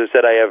show, but as I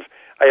said, I have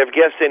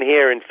guests in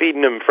here, and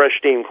feeding them fresh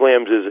steamed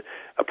clams is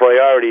a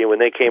priority. And when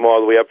they came all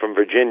the way up from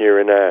Virginia,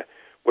 and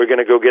we're going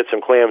to go get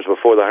some clams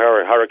before the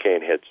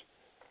hurricane hits.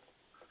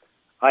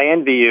 I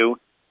envy you.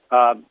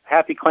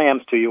 Happy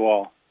clams to you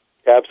all.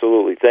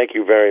 Absolutely. Thank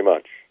you very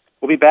much.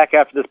 We'll be back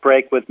after this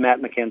break with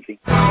Matt McKenzie.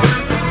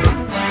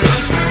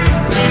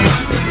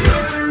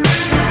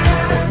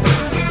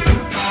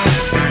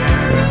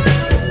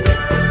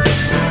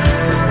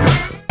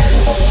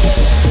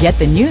 Get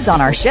the news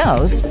on our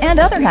shows and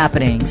other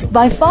happenings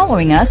by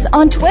following us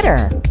on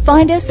Twitter.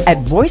 Find us at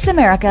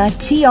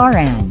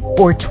VoiceAmericaTRN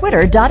or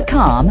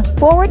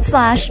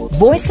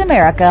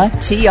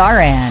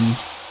twitter.com/VoiceAmericaTRN.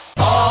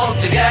 All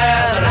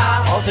together now.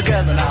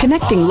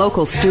 Connecting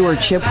local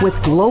stewardship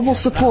with global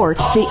support,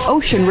 the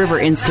Ocean River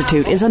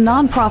Institute is a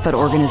nonprofit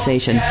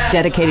organization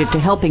dedicated to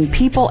helping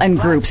people and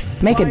groups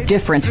make a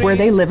difference where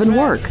they live and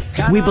work.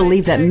 We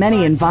believe that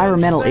many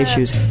environmental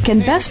issues can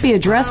best be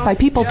addressed by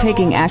people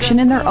taking action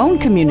in their own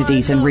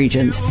communities and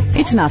regions.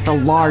 It's not the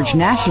large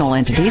national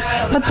entities,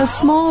 but the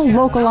small,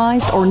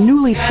 localized, or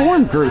newly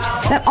formed groups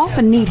that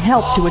often need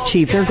help to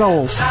achieve their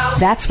goals.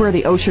 That's where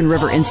the Ocean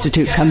River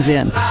Institute comes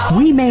in.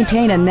 We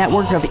maintain a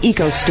network of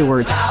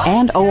eco-stewards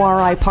and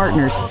ORI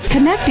partners,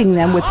 connecting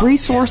them with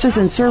resources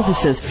and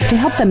services to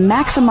help them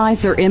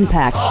maximize their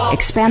impact,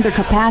 expand their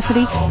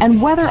capacity, and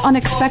weather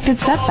unexpected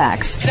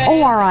setbacks.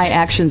 ORI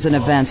actions and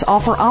events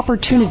offer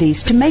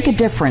opportunities to make a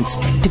difference,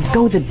 to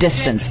go the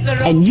distance,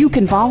 and you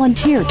can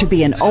volunteer to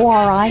be an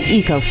ORI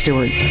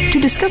eco-steward. To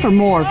discover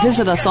more,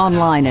 visit us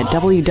online at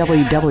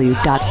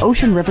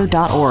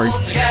www.oceanriver.org.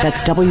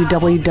 That's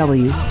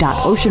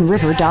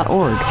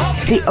www.oceanriver.org.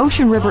 The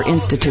Ocean River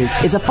Institute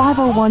is a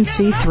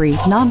 501c3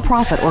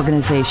 nonprofit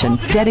organization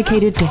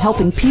dedicated to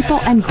helping people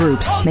and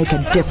groups make a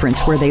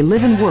difference where they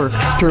live and work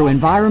through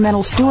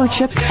environmental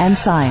stewardship and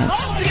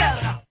science.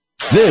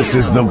 This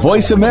is the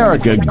Voice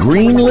America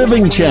Green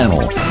Living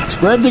Channel.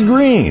 Spread the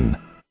green.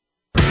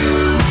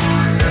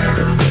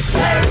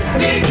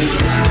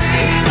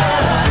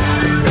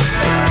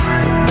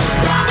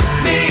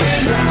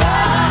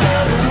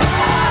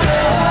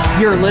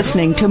 You're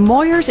listening to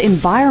Moyer's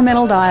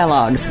Environmental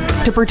Dialogues.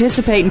 To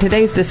participate in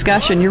today's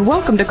discussion, you're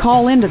welcome to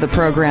call into the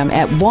program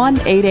at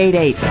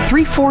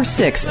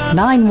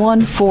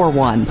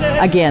 1-888-346-9141.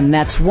 Again,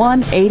 that's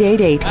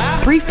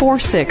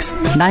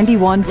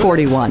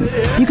 1-888-346-9141.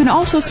 You can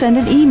also send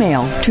an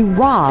email to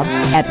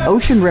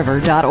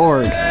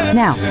rob@oceanriver.org.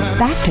 Now,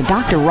 back to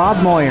Dr. Rob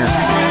Moyer.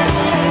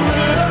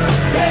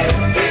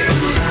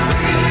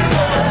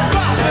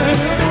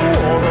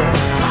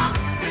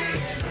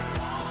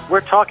 We're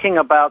talking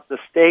about the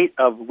state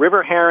of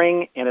river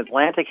herring and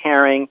Atlantic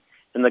herring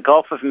in the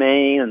Gulf of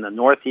Maine and the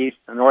northeast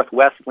and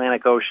northwest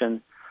Atlantic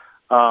Ocean,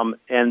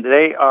 and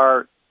they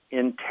are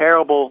in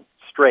terrible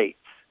straits.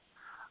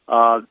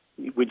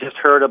 We just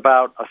heard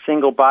about a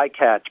single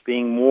bycatch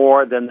being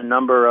more than the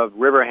number of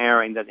river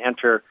herring that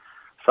enter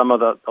some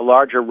of the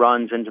larger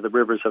runs into the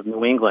rivers of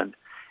New England.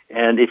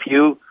 And if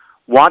you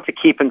want to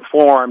keep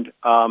informed,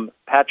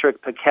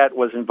 Patrick Paquette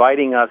was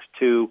inviting us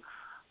to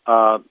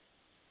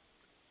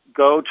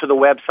go to the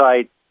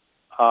website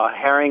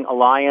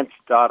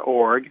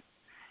herringalliance.org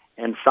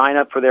and sign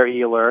up for their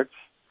e-alerts.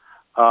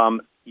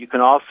 You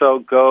can also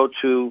go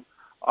to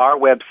our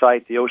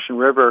website,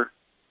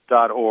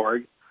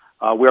 theoceanriver.org.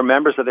 We're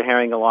members of the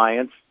Herring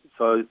Alliance,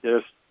 so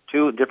there's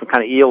two different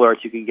kind of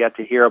e-alerts you can get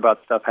to hear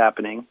about stuff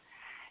happening.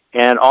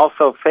 And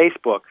also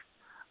Facebook,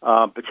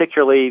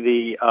 particularly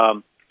the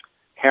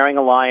Herring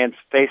Alliance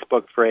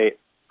Facebook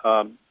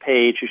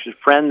page. You should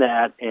friend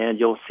that, and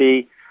you'll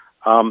see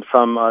some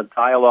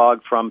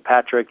dialogue from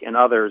Patrick and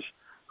others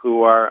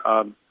who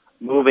are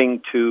moving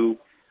to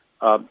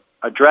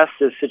address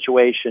this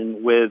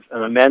situation with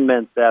an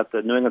amendment that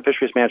the New England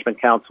Fisheries Management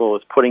Council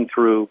is putting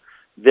through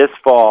this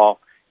fall.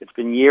 It's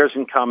been years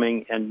in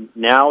coming, and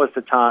now is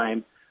the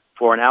time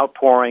for an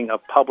outpouring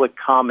of public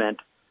comment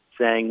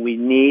saying we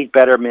need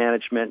better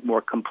management,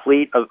 more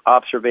complete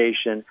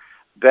observation,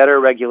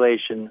 better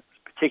regulation,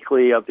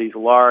 particularly of these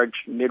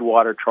large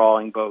midwater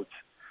trawling boats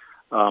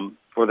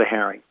for the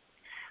herring.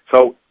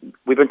 So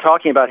we've been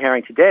talking about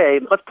herring today.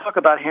 Let's talk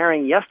about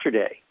herring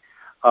yesterday.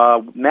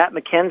 Matt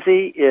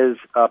McKenzie is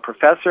a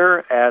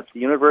professor at the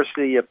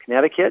University of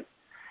Connecticut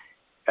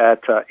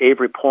at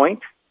Avery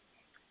Point.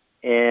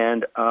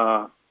 And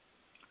hi,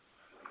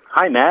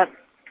 Matt.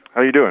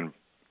 How you doing?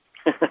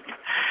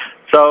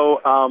 So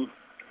I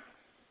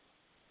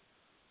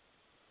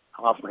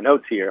lost my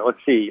notes here.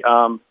 Let's see.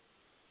 So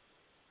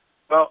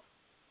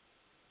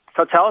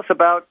tell us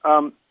about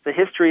the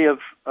history of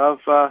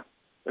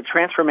the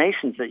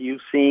transformations that you've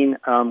seen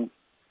on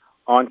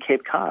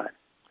Cape Cod.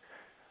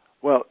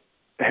 Well,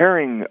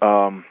 herring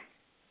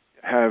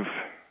have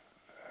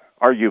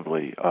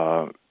arguably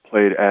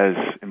played as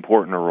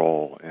important a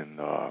role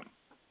in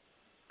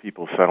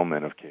people's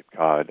settlement of Cape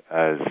Cod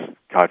as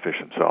codfish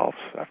themselves,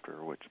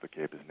 after which the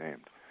Cape is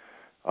named.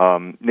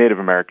 Native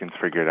Americans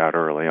figured out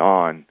early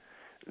on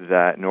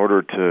that in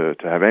order to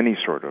have any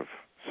sort of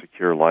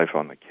secure life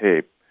on the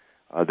Cape,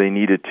 they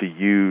needed to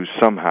use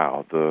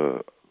somehow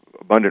the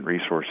abundant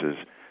resources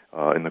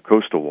in the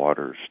coastal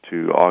waters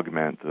to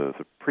augment the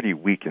pretty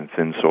weak and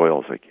thin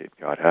soils that Cape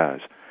Cod has.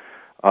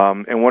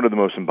 And one of the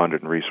most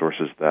abundant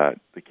resources that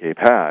the Cape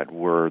had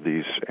were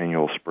these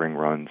annual spring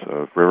runs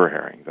of river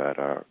herring that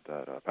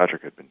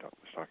Patrick was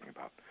talking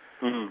about.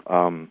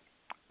 Mm-hmm.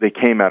 They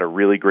came at a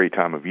really great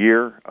time of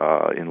year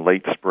in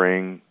late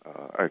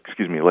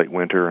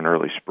winter and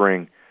early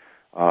spring.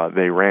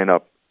 They ran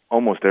up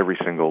almost every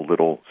single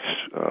little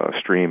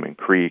stream and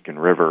creek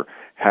and river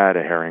had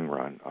a herring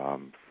run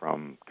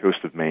from coast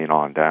of Maine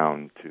on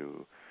down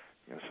to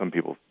some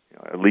people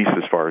at least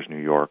as far as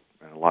New York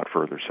and a lot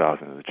further south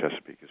into the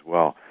Chesapeake as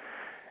well.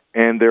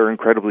 And they're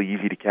incredibly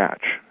easy to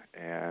catch.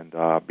 And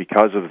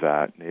because of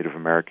that, Native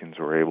Americans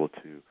were able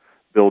to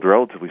build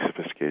relatively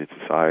sophisticated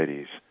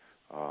societies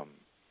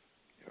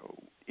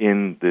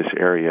in this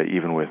area,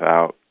 even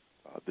without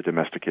the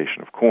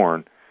domestication of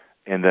corn.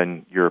 And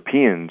then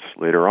Europeans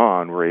later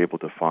on were able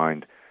to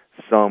find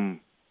some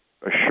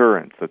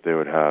assurance that they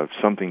would have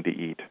something to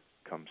eat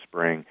come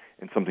spring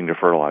and something to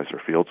fertilize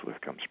their fields with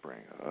come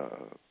spring,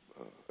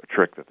 a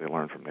trick that they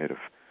learned from native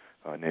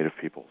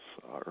peoples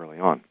early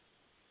on.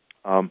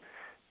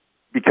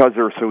 Because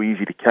they were so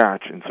easy to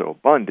catch and so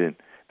abundant,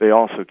 they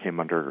also came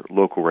under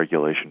local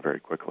regulation very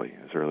quickly,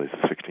 as early as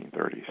the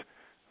 1630s.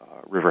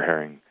 River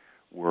herring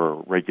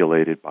were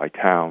regulated by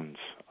towns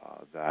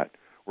that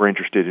were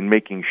interested in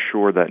making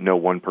sure that no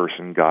one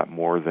person got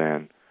more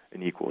than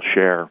an equal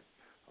share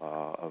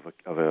of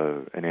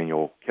an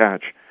annual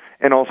catch,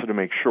 and also to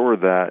make sure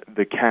that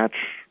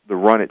the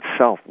run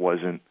itself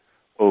wasn't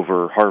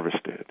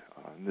over-harvested.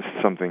 And this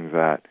is something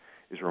that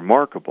is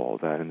remarkable,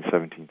 that in the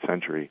 17th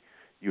century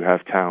you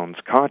have towns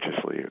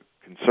consciously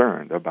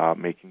concerned about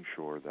making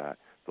sure that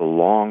the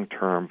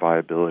long-term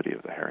viability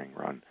of the herring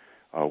run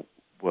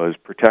was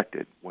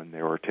protected when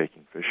they were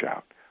taking fish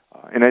out.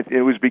 And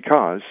it was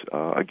because,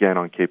 again,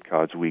 on Cape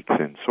Cod's weak,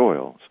 thin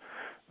soils,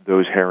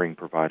 those herring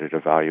provided a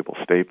valuable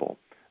staple,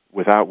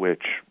 without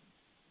which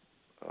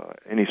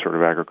any sort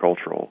of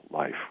agricultural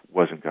life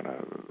wasn't going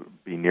to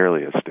be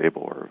nearly as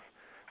stable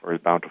or as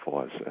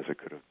bountiful as it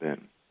could have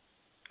been.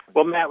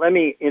 Well, Matt, let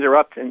me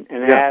interrupt and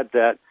add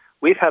that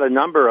we've had a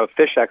number of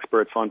fish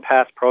experts on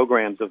past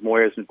programs of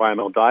Moyer's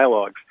Environmental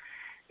Dialogues,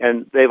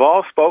 and they've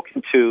all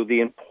spoken to the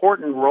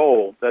important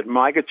role that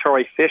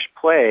migratory fish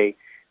play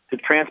to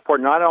transport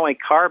not only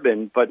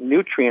carbon but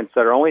nutrients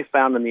that are only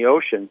found in the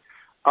ocean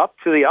up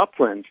to the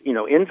uplands,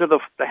 into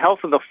the health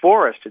of the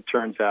forest, it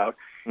turns out,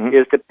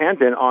 is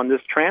dependent on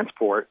this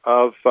transport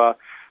of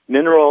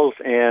minerals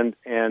and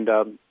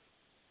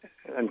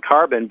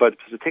carbon, but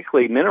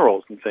particularly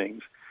minerals and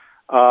things.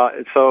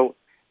 So,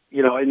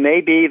 it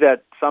may be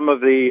that some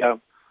of the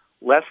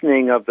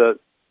lessening of the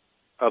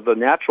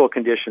natural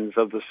conditions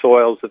of the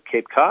soils of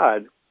Cape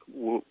Cod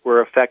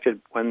were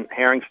affected when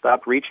herring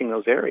stopped reaching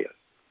those areas.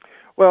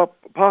 Well,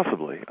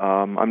 possibly.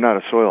 I'm not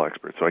a soil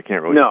expert, so I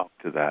can't really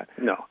speak to that.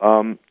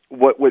 No.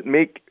 What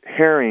make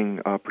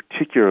herring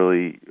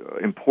particularly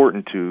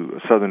important to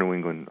southern New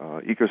England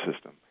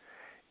ecosystem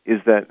is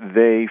that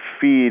they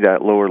feed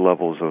at lower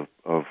levels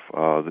of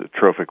the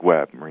trophic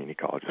web, marine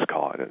ecologists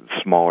call it,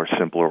 smaller,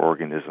 simpler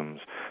organisms.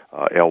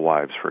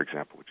 Alewives, for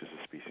example, which is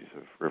a species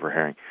of river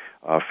herring,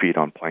 feed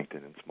on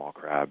plankton and small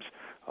crabs.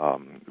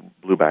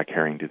 Blueback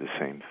herring do the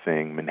same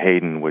thing.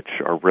 Menhaden, which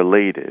are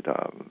related,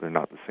 they're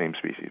not the same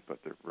species, but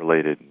they're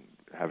related and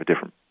have a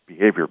different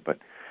behavior. But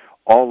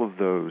all of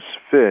those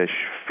fish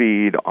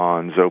feed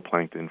on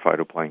zooplankton,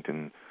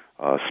 phytoplankton,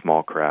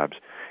 small crabs,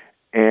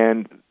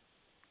 and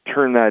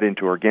turn that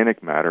into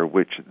organic matter,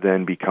 which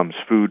then becomes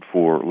food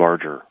for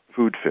larger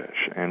food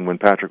fish. And when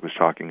Patrick was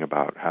talking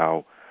about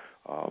how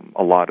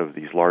a lot of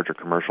these larger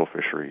commercial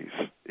fisheries,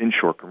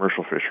 inshore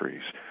commercial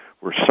fisheries,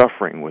 were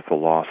suffering with the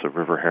loss of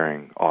river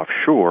herring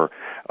offshore,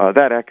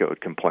 that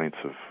echoed complaints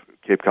of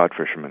Cape Cod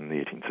fishermen in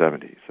the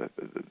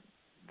 1870s.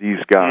 These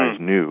guys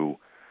knew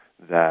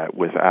that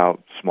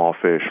without small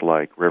fish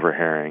like river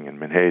herring and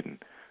menhaden,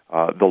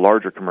 the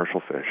larger commercial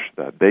fish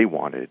that they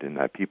wanted and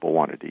that people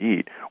wanted to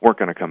eat weren't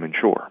going to come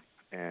inshore.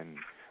 And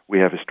we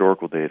have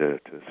historical data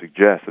to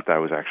suggest that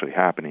was actually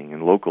happening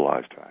in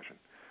localized fashion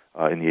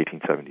in the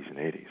 1870s and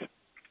 80s.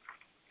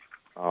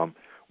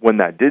 When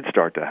that did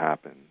start to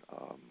happen,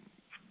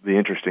 the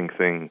interesting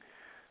thing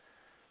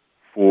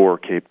for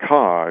Cape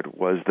Cod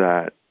was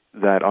that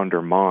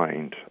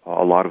undermined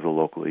a lot of the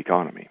local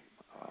economy.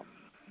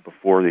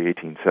 Before the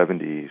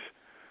 1870s,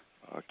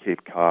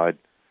 Cape Cod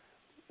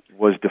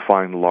was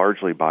defined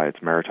largely by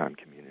its maritime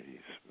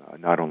communities,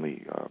 not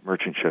only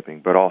merchant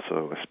shipping, but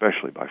also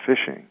especially by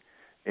fishing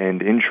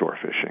and inshore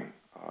fishing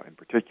in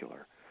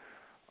particular.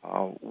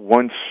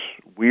 Once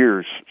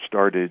weirs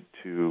started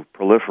to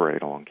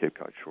proliferate along Cape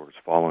Cod shores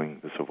following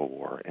the Civil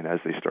War, and as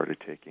they started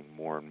taking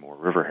more and more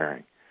river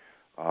herring,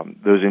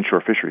 those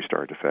inshore fisheries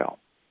started to fail.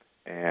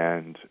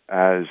 And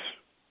as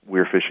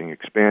weir fishing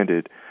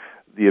expanded,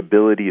 the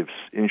ability of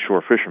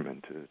inshore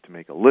fishermen to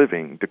make a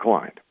living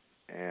declined.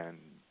 And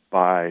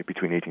by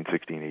between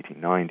 1860 and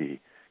 1890,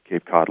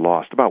 Cape Cod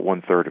lost about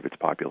one-third of its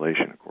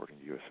population, according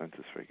to U.S.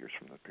 Census figures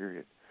from that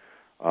period.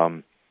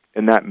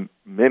 And that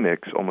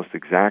mimics almost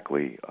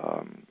exactly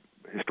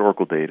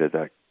historical data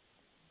that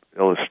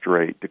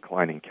illustrate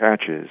declining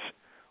catches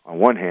on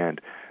one hand,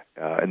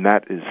 and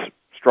that is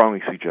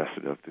strongly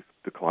suggestive of the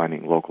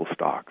declining local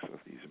stocks of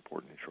these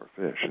important inshore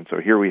fish. And so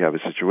here we have a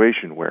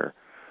situation where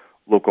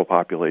local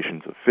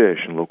populations of fish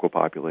and local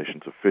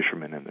populations of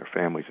fishermen and their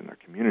families and their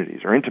communities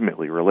are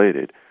intimately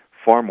related,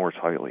 far more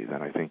tightly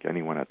than I think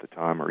anyone at the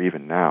time or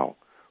even now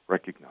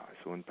recognized.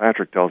 So when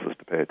Patrick tells us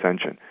to pay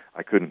attention,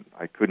 I couldn't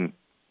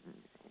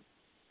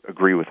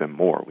agree with him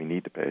more. We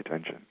need to pay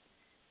attention.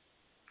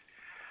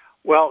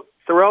 Well,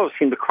 Thoreau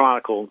seemed to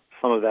chronicle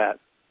some of that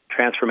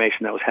transformation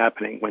that was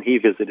happening when he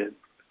visited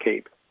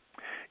Cape.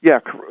 Yeah,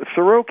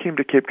 Thoreau came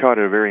to Cape Cod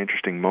at a very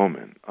interesting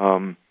moment.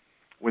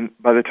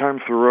 By the time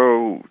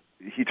Thoreau,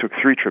 he took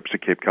 3 trips to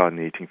Cape Cod in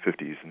the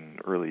 1850s and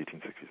early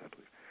 1860s, I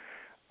believe.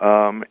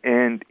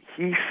 And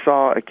he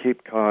saw a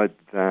Cape Cod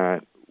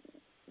that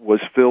was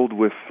filled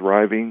with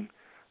thriving,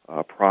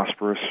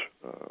 prosperous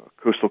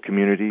coastal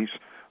communities.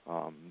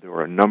 There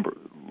were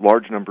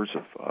large numbers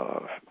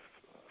of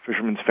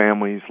fishermen's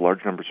families,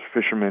 large numbers of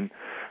fishermen.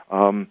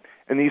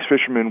 And these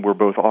fishermen were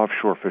both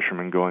offshore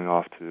fishermen going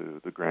off to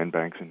the Grand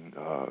Banks and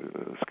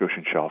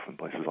Scotian Shelf and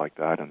places like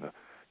that, and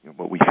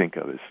what we think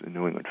of as the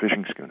New England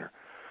fishing schooner.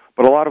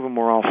 But a lot of them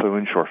were also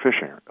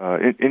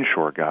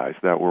inshore guys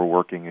that were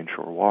working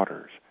inshore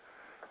waters.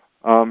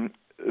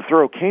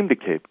 Thoreau came to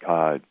Cape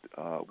Cod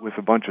with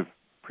a bunch of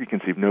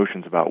preconceived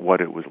notions about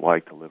what it was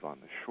like to live on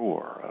the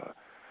shore.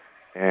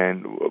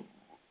 And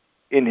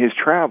in his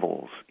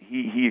travels,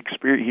 he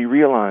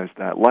realized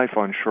that life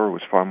on shore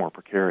was far more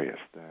precarious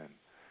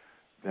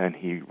than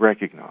he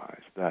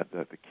recognized, that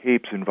the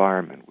Cape's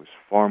environment was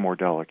far more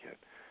delicate,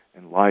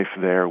 and life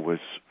there was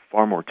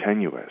far more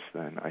tenuous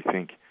than I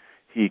think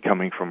he,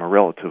 coming from a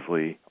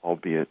relatively,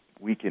 albeit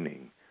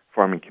weakening,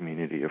 farming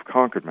community of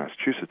Concord,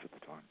 Massachusetts at the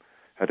time,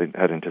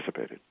 had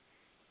anticipated.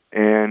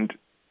 And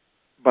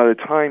by the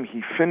time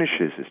he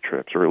finishes his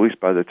trips, or at least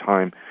by the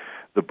time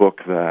the book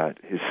that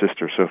his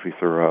sister Sophie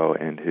Thoreau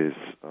and his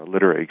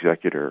literary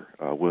executor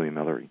William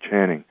Ellery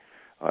Channing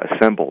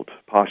assembled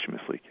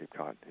posthumously Cape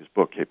Cod. His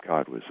book Cape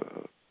Cod was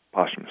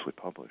posthumously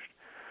published.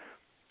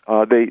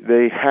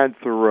 They had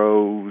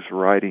Thoreau's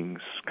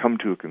writings come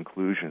to a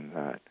conclusion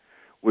that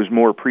was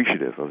more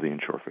appreciative of the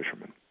inshore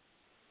fishermen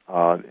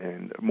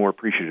and more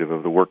appreciative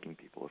of the working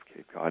people of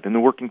Cape Cod and the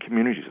working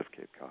communities of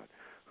Cape Cod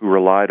who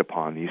relied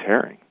upon these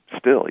herring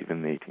still, even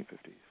in the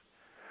 1850s.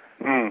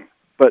 Mm.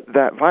 But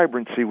that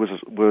vibrancy was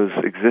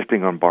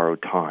existing on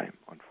borrowed time,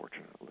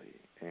 unfortunately.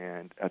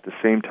 And at the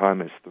same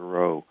time as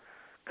Thoreau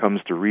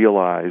comes to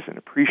realize and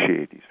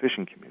appreciate these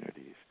fishing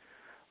communities,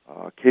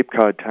 Cape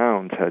Cod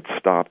towns had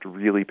stopped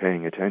really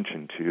paying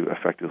attention to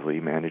effectively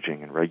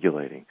managing and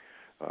regulating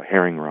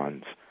herring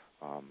runs.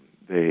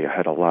 They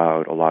had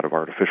allowed a lot of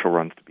artificial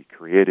runs to be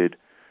created.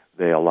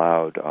 They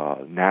allowed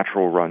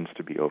natural runs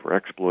to be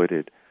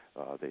overexploited.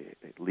 They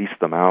leased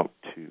them out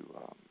to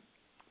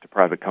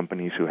private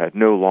companies who had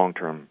no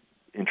long-term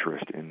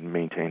interest in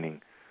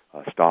maintaining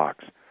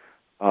stocks.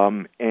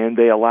 And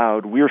they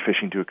allowed weir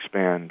fishing to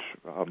expand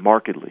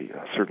markedly,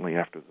 certainly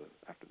after the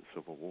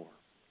Civil War.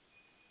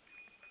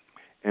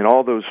 And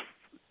all those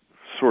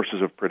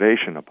sources of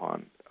predation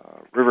upon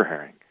river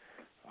herring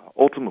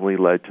ultimately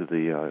led to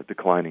the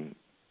declining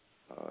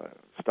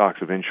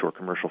stocks of inshore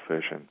commercial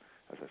fish and,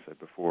 as I said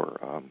before,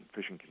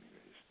 fishing communities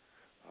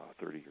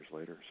 30 years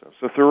later.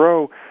 So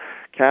Thoreau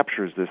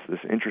captures this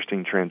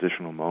interesting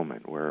transitional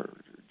moment where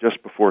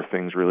just before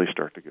things really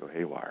start to go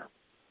haywire.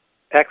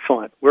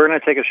 Excellent. We're going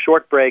to take a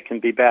short break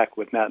and be back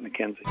with Matt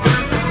McKenzie.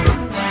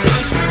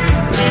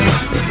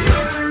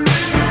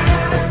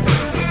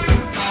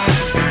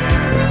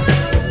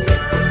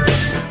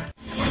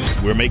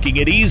 We're making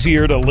it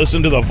easier to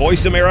listen to the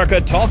Voice America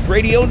Talk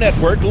Radio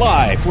Network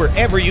live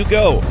wherever you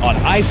go on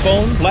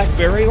iPhone,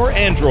 BlackBerry, or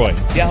Android.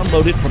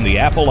 Download it from the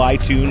Apple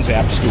iTunes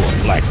App Store,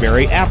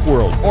 BlackBerry App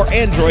World, or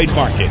Android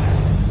Market.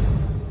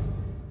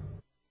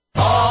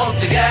 All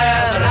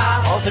together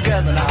now, all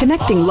together now.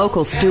 Connecting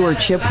local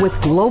stewardship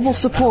with global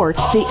support,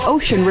 the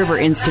Ocean River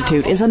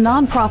Institute is a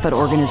nonprofit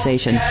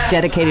organization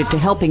dedicated to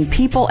helping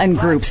people and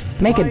groups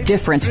make a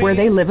difference where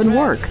they live and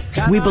work.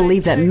 We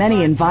believe that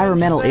many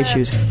environmental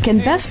issues can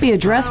best be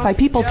addressed by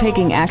people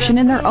taking action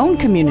in their own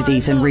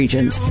communities and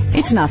regions.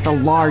 It's not the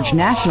large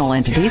national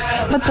entities,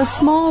 but the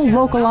small,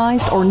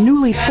 localized, or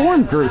newly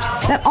formed groups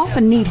that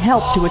often need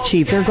help to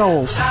achieve their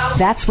goals.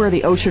 That's where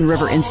the Ocean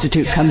River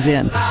Institute comes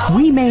in.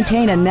 We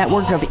maintain a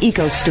network of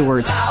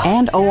eco-stewards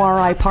and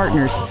ORI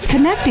partners,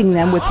 connecting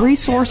them with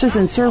resources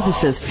and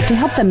services to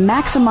help them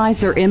maximize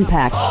their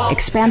impact,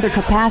 expand their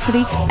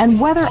capacity, and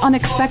weather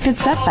unexpected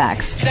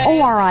setbacks.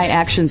 ORI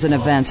actions and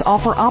events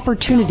offer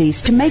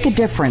opportunities to make a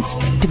difference,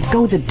 to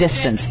go the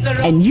distance,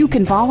 and you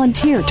can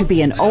volunteer to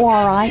be an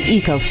ORI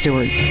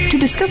eco-steward. To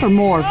discover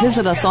more,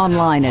 visit us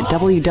online at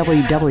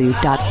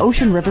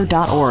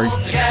www.oceanriver.org.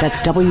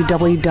 That's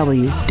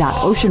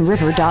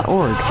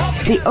www.oceanriver.org.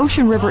 The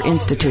Ocean River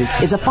Institute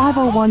is a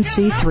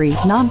 501c3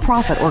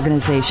 nonprofit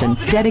organization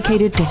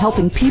dedicated to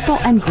helping people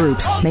and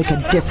groups make a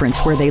difference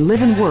where they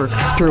live and work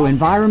through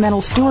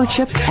environmental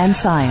stewardship and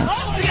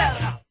science.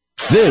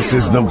 This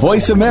is the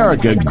Voice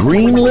America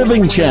Green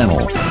Living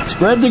Channel.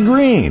 Spread the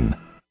green.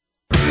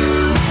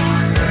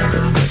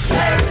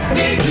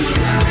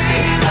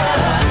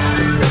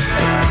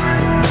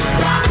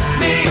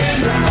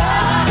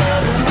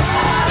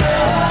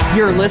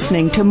 You're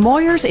listening to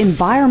Moyer's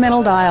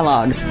Environmental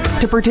Dialogues.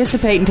 To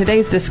participate in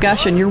today's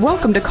discussion, you're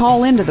welcome to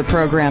call into the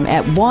program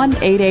at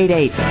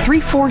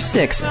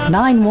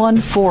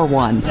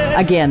 1-888-346-9141.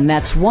 Again,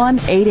 that's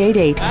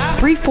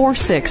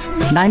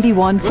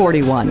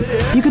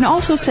 1-888-346-9141. You can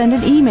also send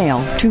an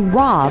email to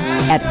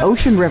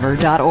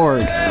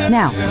rob@oceanriver.org.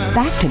 Now,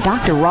 back to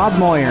Dr. Rob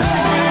Moyer.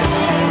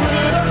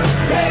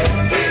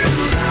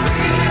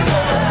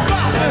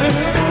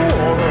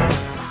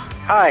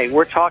 Hi,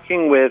 we're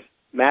talking with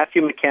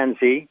Matthew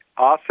Mackenzie,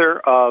 author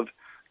of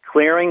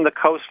Clearing the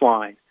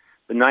Coastline,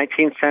 the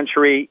 19th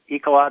Century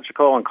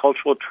Ecological and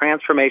Cultural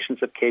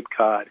Transformations of Cape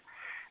Cod.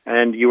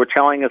 And you were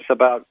telling us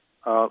about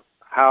how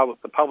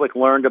the public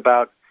learned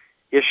about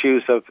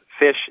issues of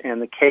fish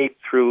and the Cape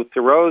through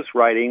Thoreau's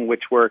writing,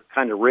 which were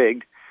kind of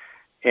rigged.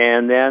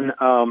 And then,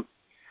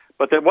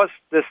 but there was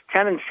this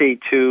tendency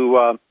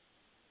to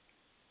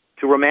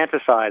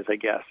romanticize, I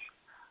guess,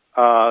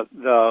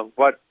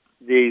 what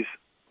these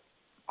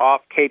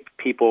off-Cape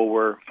people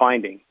were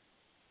finding.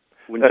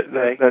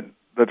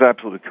 That's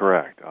absolutely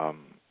correct.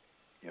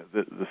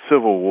 The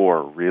Civil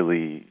War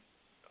really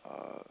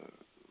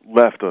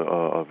left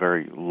a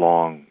very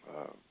long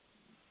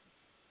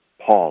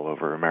pall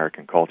over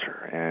American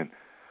culture, and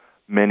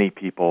many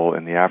people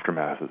in the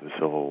aftermath of the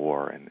Civil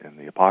War and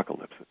the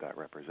apocalypse that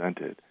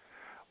represented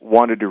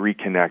wanted to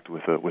reconnect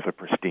with a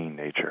pristine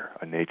nature,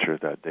 a nature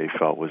that they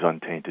felt was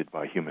untainted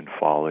by human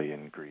folly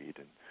and greed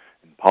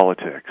and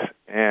politics.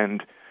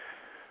 And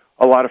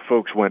a lot of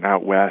folks went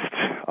out west.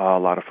 A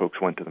lot of folks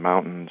went to the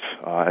mountains,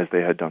 as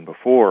they had done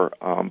before.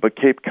 But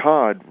Cape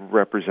Cod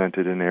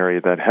represented an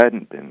area that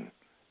hadn't been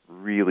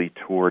really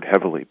toured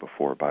heavily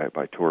before by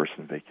tourists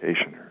and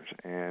vacationers.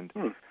 And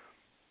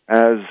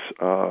as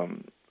a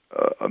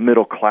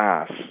middle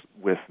class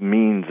with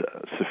means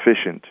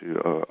sufficient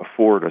to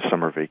afford a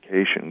summer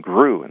vacation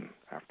grew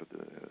after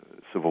the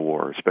Civil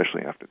War,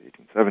 especially after the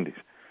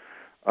 1870s,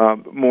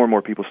 more and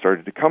more people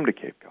started to come to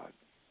Cape Cod.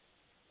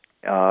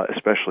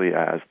 Especially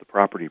as the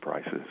property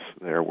prices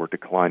there were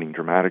declining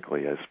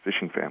dramatically as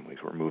fishing families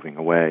were moving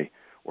away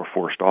or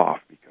forced off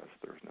because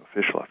there was no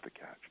fish left to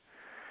catch.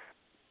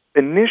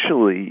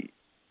 Initially,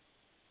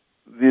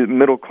 the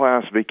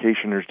middle-class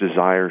vacationers'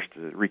 desires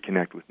to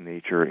reconnect with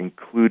nature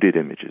included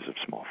images of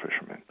small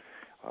fishermen.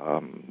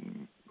 A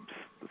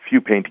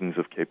few paintings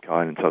of Cape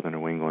Cod in southern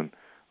New England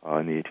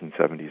in the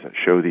 1870s that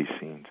show these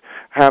scenes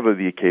have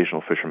the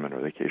occasional fisherman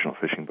or the occasional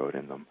fishing boat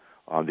in them.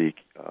 The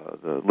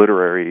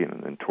literary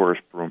and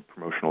tourist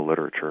promotional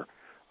literature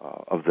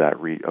of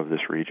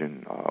this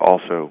region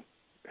also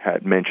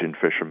had mentioned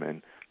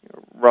fishermen,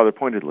 rather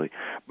pointedly.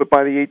 But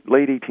by the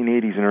late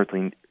 1880s and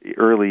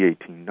early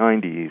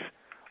 1890s,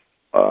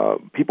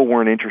 people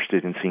weren't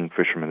interested in seeing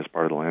fishermen as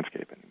part of the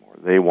landscape anymore.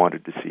 They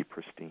wanted to see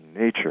pristine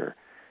nature.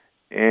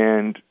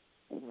 And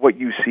what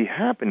you see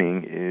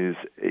happening is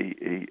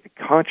a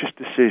conscious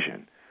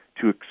decision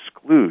to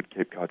exclude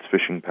Cape Cod's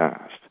fishing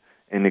past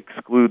and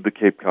exclude the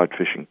Cape Cod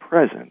fishing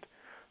present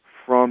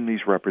from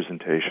these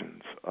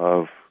representations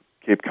of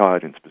Cape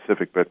Cod in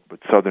specific, but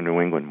southern New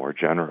England more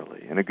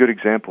generally. And a good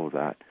example of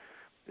that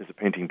is a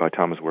painting by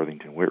Thomas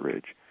Worthington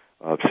Whitridge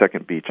of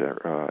Second Beach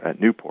at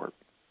Newport.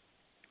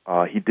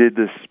 He did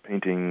this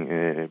painting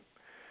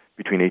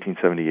between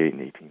 1878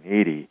 and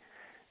 1880,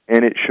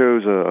 and it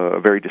shows a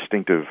very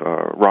distinctive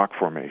rock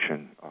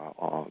formation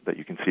that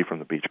you can see from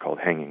the beach called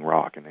Hanging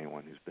Rock, and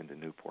anyone who's been to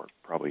Newport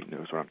probably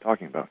knows what I'm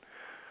talking about.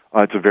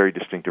 It's a very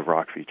distinctive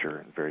rock feature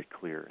and very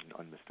clear and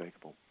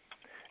unmistakable.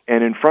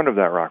 And in front of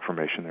that rock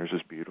formation, there's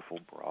this beautiful,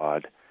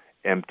 broad,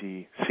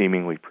 empty,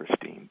 seemingly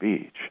pristine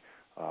beach.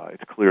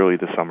 It's clearly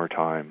the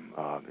summertime.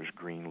 There's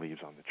green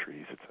leaves on the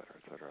trees, et cetera,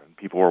 et cetera. And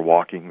people are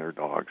walking their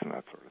dogs and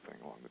that sort of thing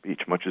along the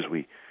beach, much as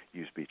we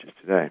use beaches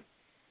today.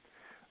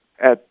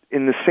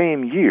 In the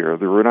same year,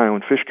 the Rhode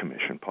Island Fish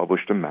Commission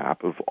published a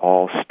map of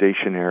all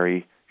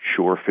stationary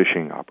shore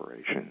fishing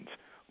operations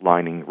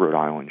lining Rhode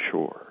Island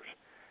shores.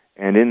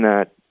 And in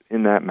that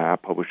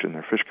map, published in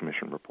their Fish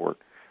Commission report,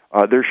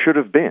 there should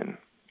have been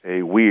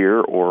a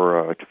weir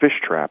or a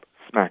fish trap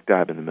smack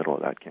dab in the middle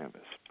of that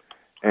canvas.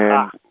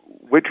 And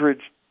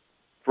Whitridge,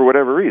 for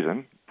whatever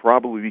reason,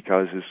 probably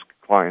because his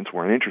clients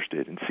weren't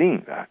interested in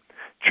seeing that,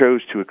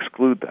 chose to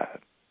exclude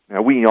that.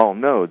 Now, we all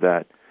know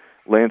that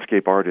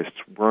landscape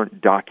artists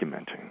weren't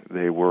documenting,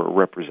 they were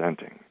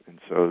representing. And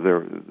so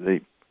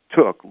they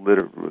took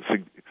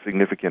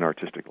significant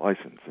artistic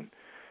license in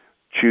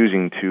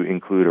choosing to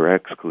include or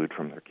exclude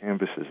from their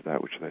canvases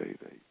that which they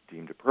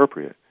deemed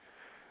appropriate.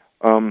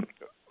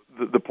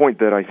 The point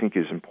that I think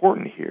is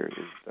important here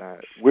is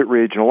that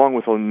Whitridge, and along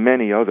with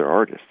many other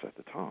artists at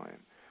the time,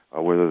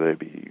 whether they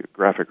be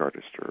graphic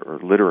artists or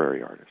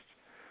literary artists,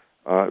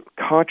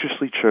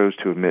 consciously chose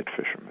to omit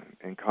fishermen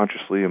and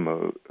consciously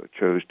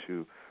chose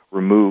to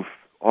remove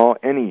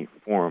any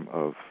form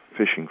of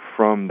fishing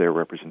from their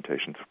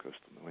representations of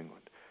coastal New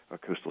England,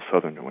 coastal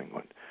southern New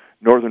England.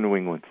 Northern New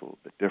England's a little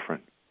bit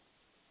different.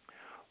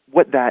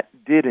 What that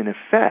did in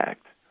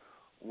effect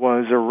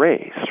was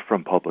erase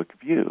from public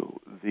view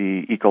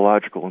the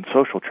ecological and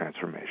social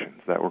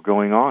transformations that were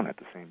going on at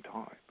the same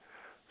time.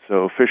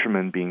 so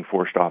fishermen being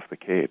forced off the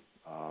Cape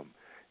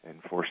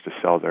and forced to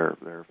sell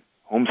their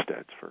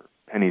homesteads for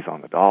pennies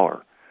on the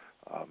dollar.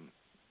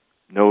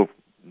 No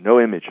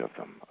image of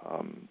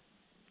them.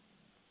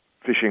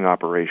 Fishing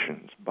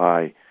operations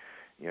by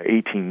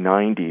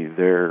 1890,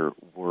 there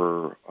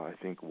were, I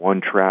think,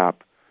 one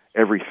trap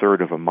every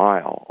third of a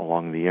mile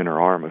along the inner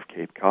arm of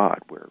Cape Cod,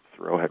 where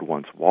Thoreau had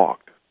once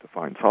walked to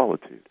find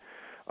solitude.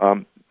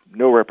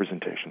 No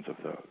representations of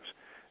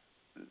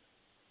those.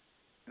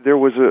 There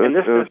was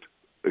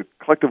a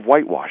collective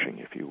whitewashing,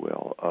 if you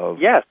will, of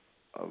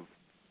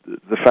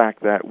the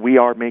fact that we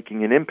are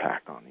making an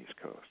impact on these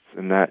coasts,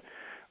 and that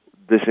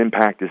this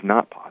impact is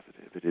not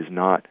positive. It is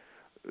not.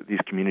 These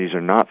communities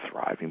are not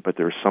thriving, but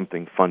there's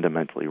something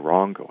fundamentally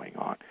wrong going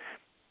on.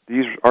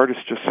 These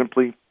artists just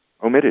simply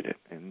omitted it,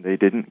 and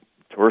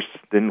tourists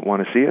didn't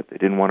want to see it, they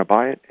didn't want to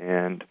buy it,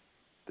 and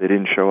they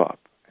didn't show up.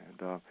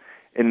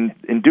 And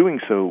in doing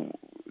so,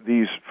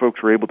 these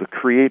folks were able to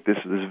create this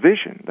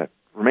vision that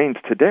remains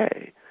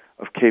today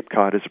of Cape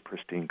Cod as a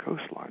pristine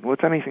coastline. Well,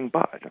 it's anything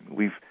but. I mean,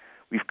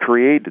 we've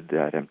created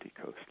that empty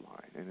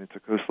coastline, and it's a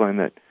coastline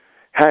that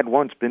had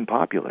once been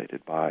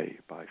populated by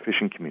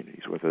fishing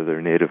communities, whether they're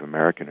Native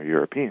American or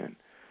European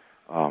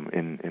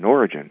in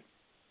origin,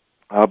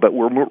 but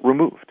were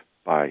removed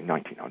by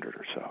 1900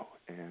 or so.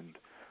 And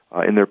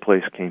in their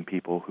place came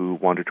people who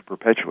wanted to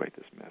perpetuate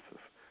this myth of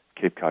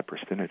Cape Cod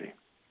pristinity.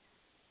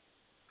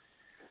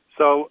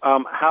 So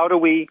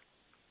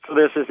so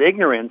there's this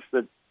ignorance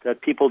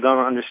that people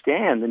don't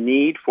understand the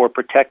need for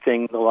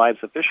protecting the lives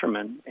of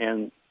fishermen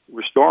and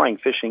restoring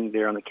fishing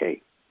there on the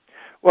Cape.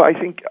 Well, I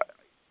think...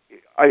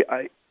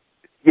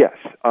 Yes.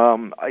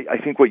 I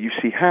think what you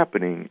see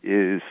happening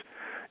is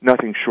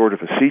nothing short of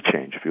a sea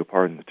change, if you'll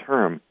pardon the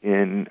term,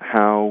 in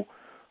how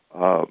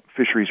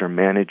fisheries are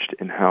managed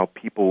and how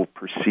people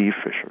perceive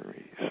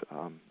fisheries.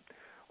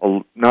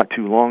 Not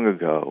too long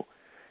ago,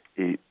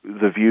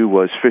 the view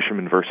was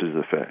fishermen versus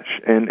the fish,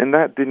 and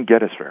that didn't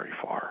get us very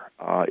far.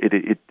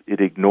 It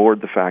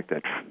ignored the fact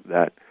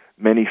that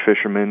many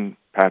fishermen,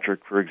 Patrick,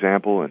 for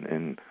example,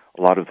 and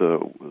a lot of the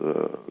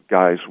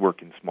guys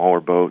work in smaller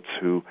boats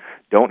who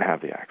don't have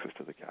the access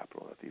to the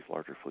capital that these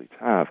larger fleets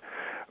have,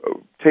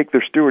 take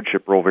their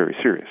stewardship role very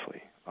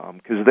seriously,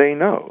 because they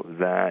know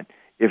that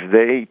if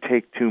they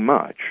take too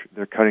much,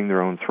 they're cutting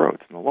their own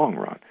throats in the long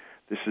run.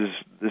 This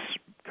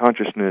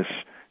consciousness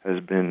has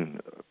been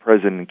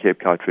present in Cape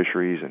Cod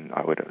fisheries, and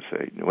I would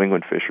say New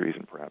England fisheries,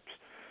 and perhaps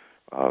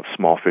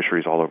small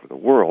fisheries all over the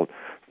world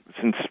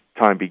since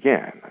time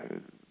began.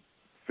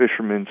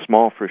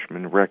 Small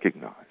fishermen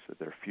recognize that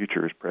their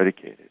future is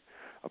predicated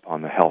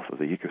upon the health of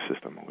the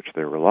ecosystem on which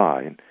they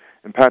rely,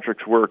 and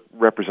Patrick's work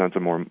represents a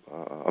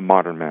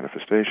modern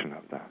manifestation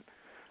of that.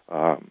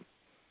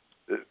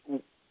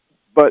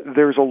 But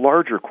there's a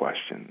larger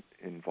question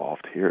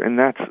involved here, and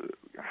that's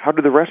how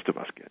do the rest of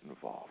us get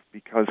involved?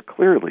 Because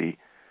clearly,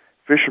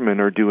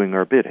 fishermen are doing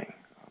our bidding.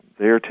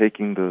 They are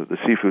taking the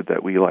seafood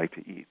that we like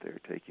to eat.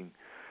 They're taking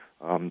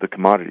the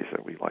commodities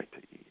that we like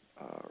to eat,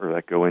 or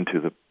that go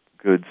into the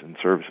goods and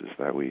services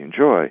that we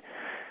enjoy.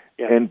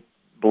 Yeah. And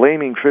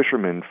blaming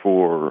fishermen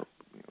for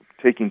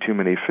taking too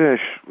many fish,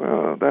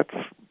 well, that's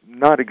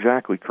not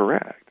exactly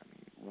correct.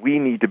 We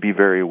need to be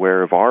very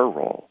aware of our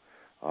role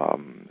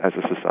as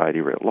a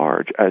society writ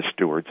large as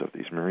stewards of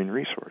these marine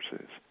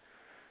resources.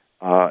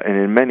 And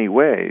in many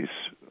ways,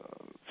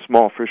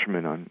 small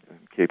fishermen on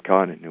Cape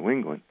Cod and New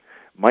England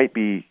might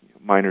be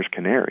miners'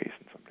 canaries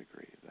in some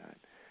degree, that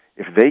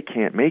if they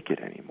can't make it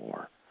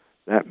anymore,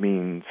 that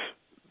means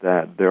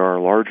that there are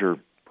larger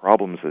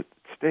problems at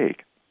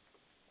stake,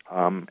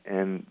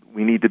 and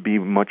we need to be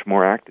much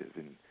more active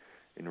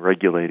in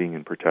regulating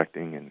and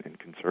protecting and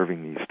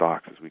conserving these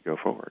stocks as we go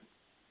forward.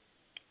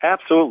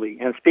 Absolutely.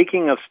 And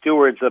speaking of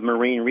stewards of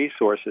marine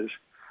resources,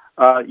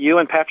 you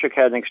and Patrick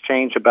had an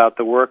exchange about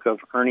the work of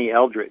Ernie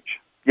Eldridge.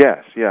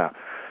 Yes, yeah.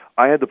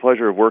 I had the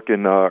pleasure of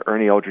working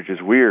Ernie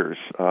Eldridge's weirs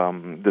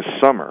this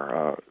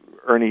summer.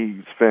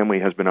 Ernie's family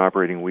has been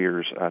operating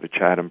weirs out of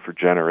Chatham for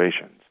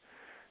generations.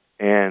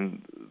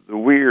 And the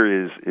weir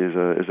is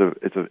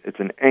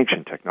an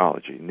ancient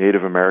technology.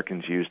 Native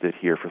Americans used it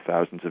here for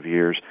thousands of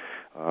years.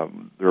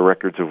 There are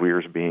records of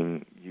weirs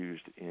being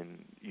used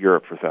in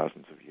Europe for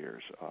thousands of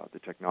years. The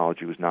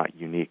technology was not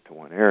unique to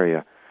one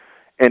area,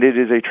 and it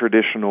is a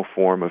traditional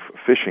form of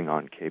fishing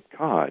on Cape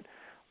Cod.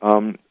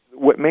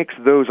 What makes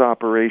those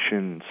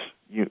operations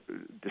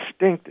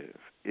distinctive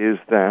is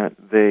that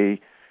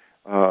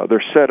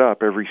they're set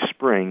up every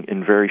spring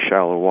in very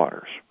shallow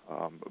waters.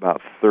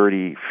 About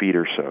 30 feet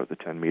or so, the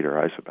 10-meter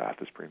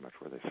isobath is pretty much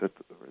where they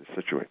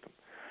situate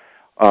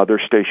them. They're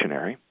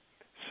stationary,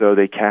 so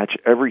they catch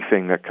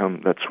everything that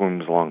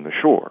swims along the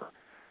shore.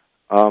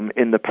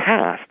 In the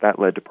past, that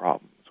led to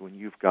problems. When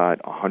you've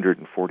got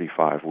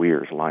 145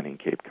 weirs lining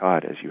Cape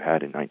Cod, as you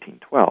had in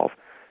 1912,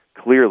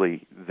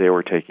 clearly they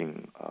were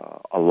taking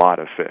a lot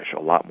of fish,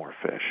 a lot more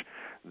fish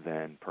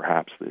than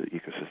perhaps the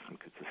ecosystem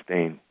could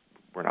sustain.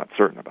 We're not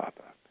certain about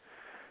that.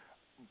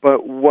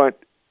 But what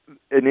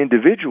an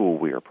individual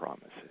weir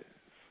promises,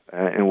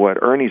 and what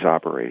Ernie's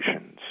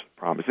operations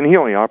promise. And he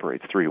only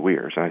operates 3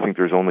 weirs, and I think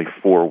there's only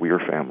 4 weir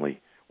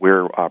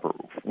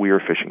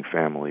fishing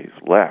families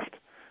left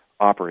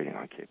operating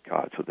on Cape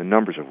Cod. So the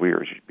numbers of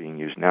weirs being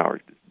used now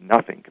are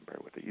nothing compared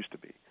to what they used to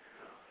be.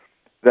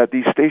 That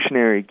these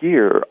stationary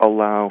gear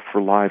allow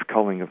for live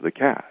culling of the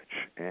catch.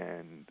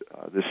 And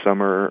this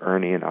summer,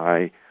 Ernie and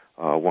I,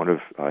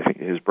 I think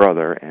his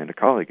brother and a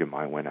colleague of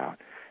mine went out,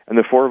 and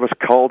the 4 of us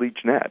culled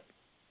each net.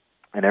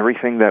 And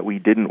everything that we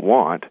didn't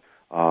want,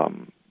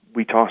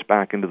 we tossed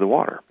back into the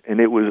water. And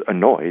it was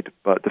annoyed,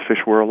 but the fish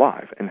were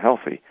alive and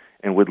healthy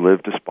and would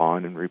live to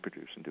spawn and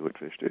reproduce and do what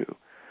fish do.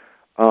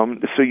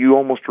 So you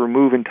almost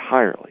remove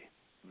entirely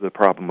the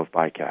problem of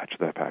bycatch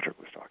that Patrick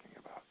was talking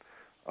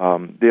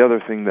about. The other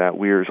thing that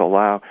weirs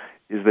allow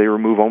is they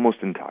remove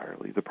almost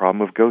entirely the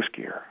problem of ghost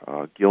gear,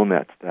 gill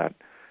nets that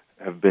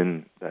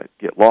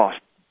get lost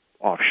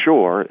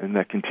offshore and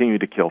that continue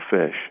to kill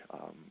fish,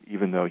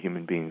 even though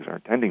human beings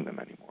aren't tending them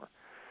anymore.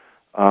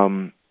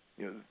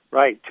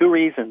 Right, 2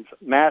 reasons.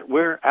 Matt,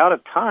 we're out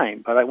of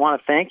time, but I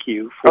want to thank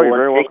you for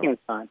taking the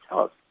time to tell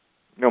us.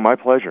 No, my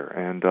pleasure,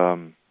 and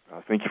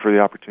thank you for the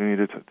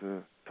opportunity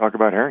to talk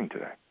about herring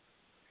today.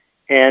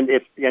 And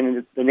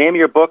the name of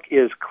your book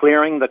is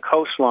Clearing the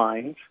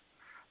Coastlines,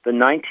 the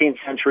 19th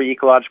Century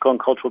Ecological and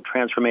Cultural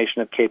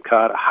Transformation of Cape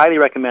Cod. I highly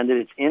recommend it.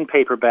 It's in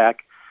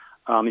paperback.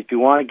 If you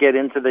want to get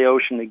into the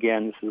ocean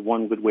again, this is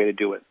one good way to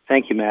do it.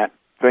 Thank you, Matt.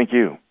 Thank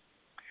you.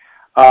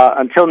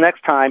 Until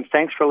next time,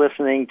 thanks for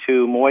listening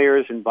to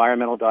Moyer's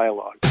Environmental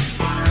Dialogue.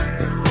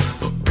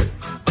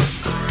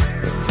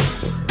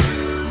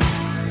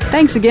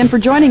 Thanks again for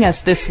joining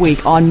us this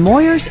week on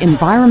Moyer's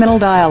Environmental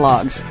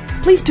Dialogues.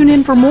 Please tune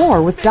in for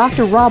more with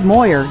Dr. Rob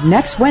Moyer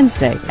next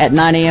Wednesday at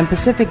 9 a.m.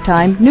 Pacific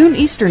Time, noon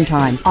Eastern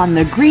Time on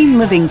the Green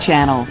Living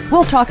Channel.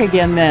 We'll talk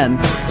again then.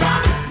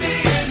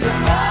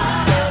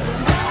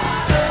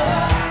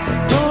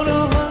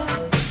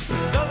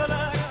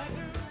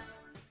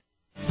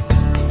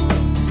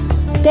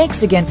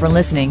 Thanks again for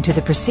listening to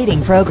the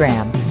preceding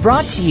program,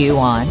 brought to you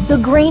on the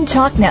Green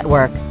Talk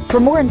Network. For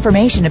more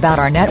information about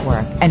our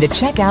network and to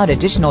check out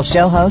additional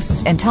show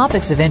hosts and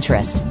topics of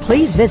interest,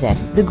 please visit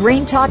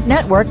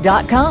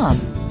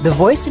thegreentalknetwork.com. The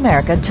Voice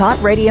America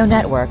Talk Radio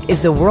Network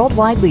is the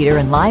worldwide leader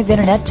in live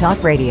Internet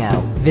talk radio.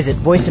 Visit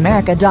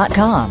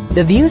voiceamerica.com.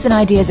 The views and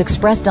ideas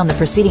expressed on the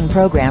preceding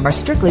program are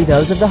strictly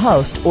those of the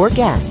host or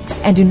guests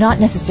and do not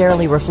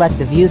necessarily reflect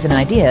the views and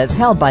ideas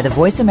held by the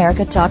Voice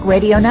America Talk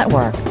Radio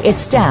Network, its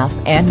staff,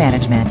 and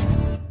management.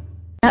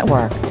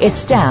 Network, its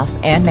staff,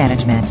 and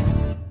management.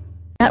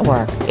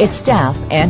 Network, its staff, and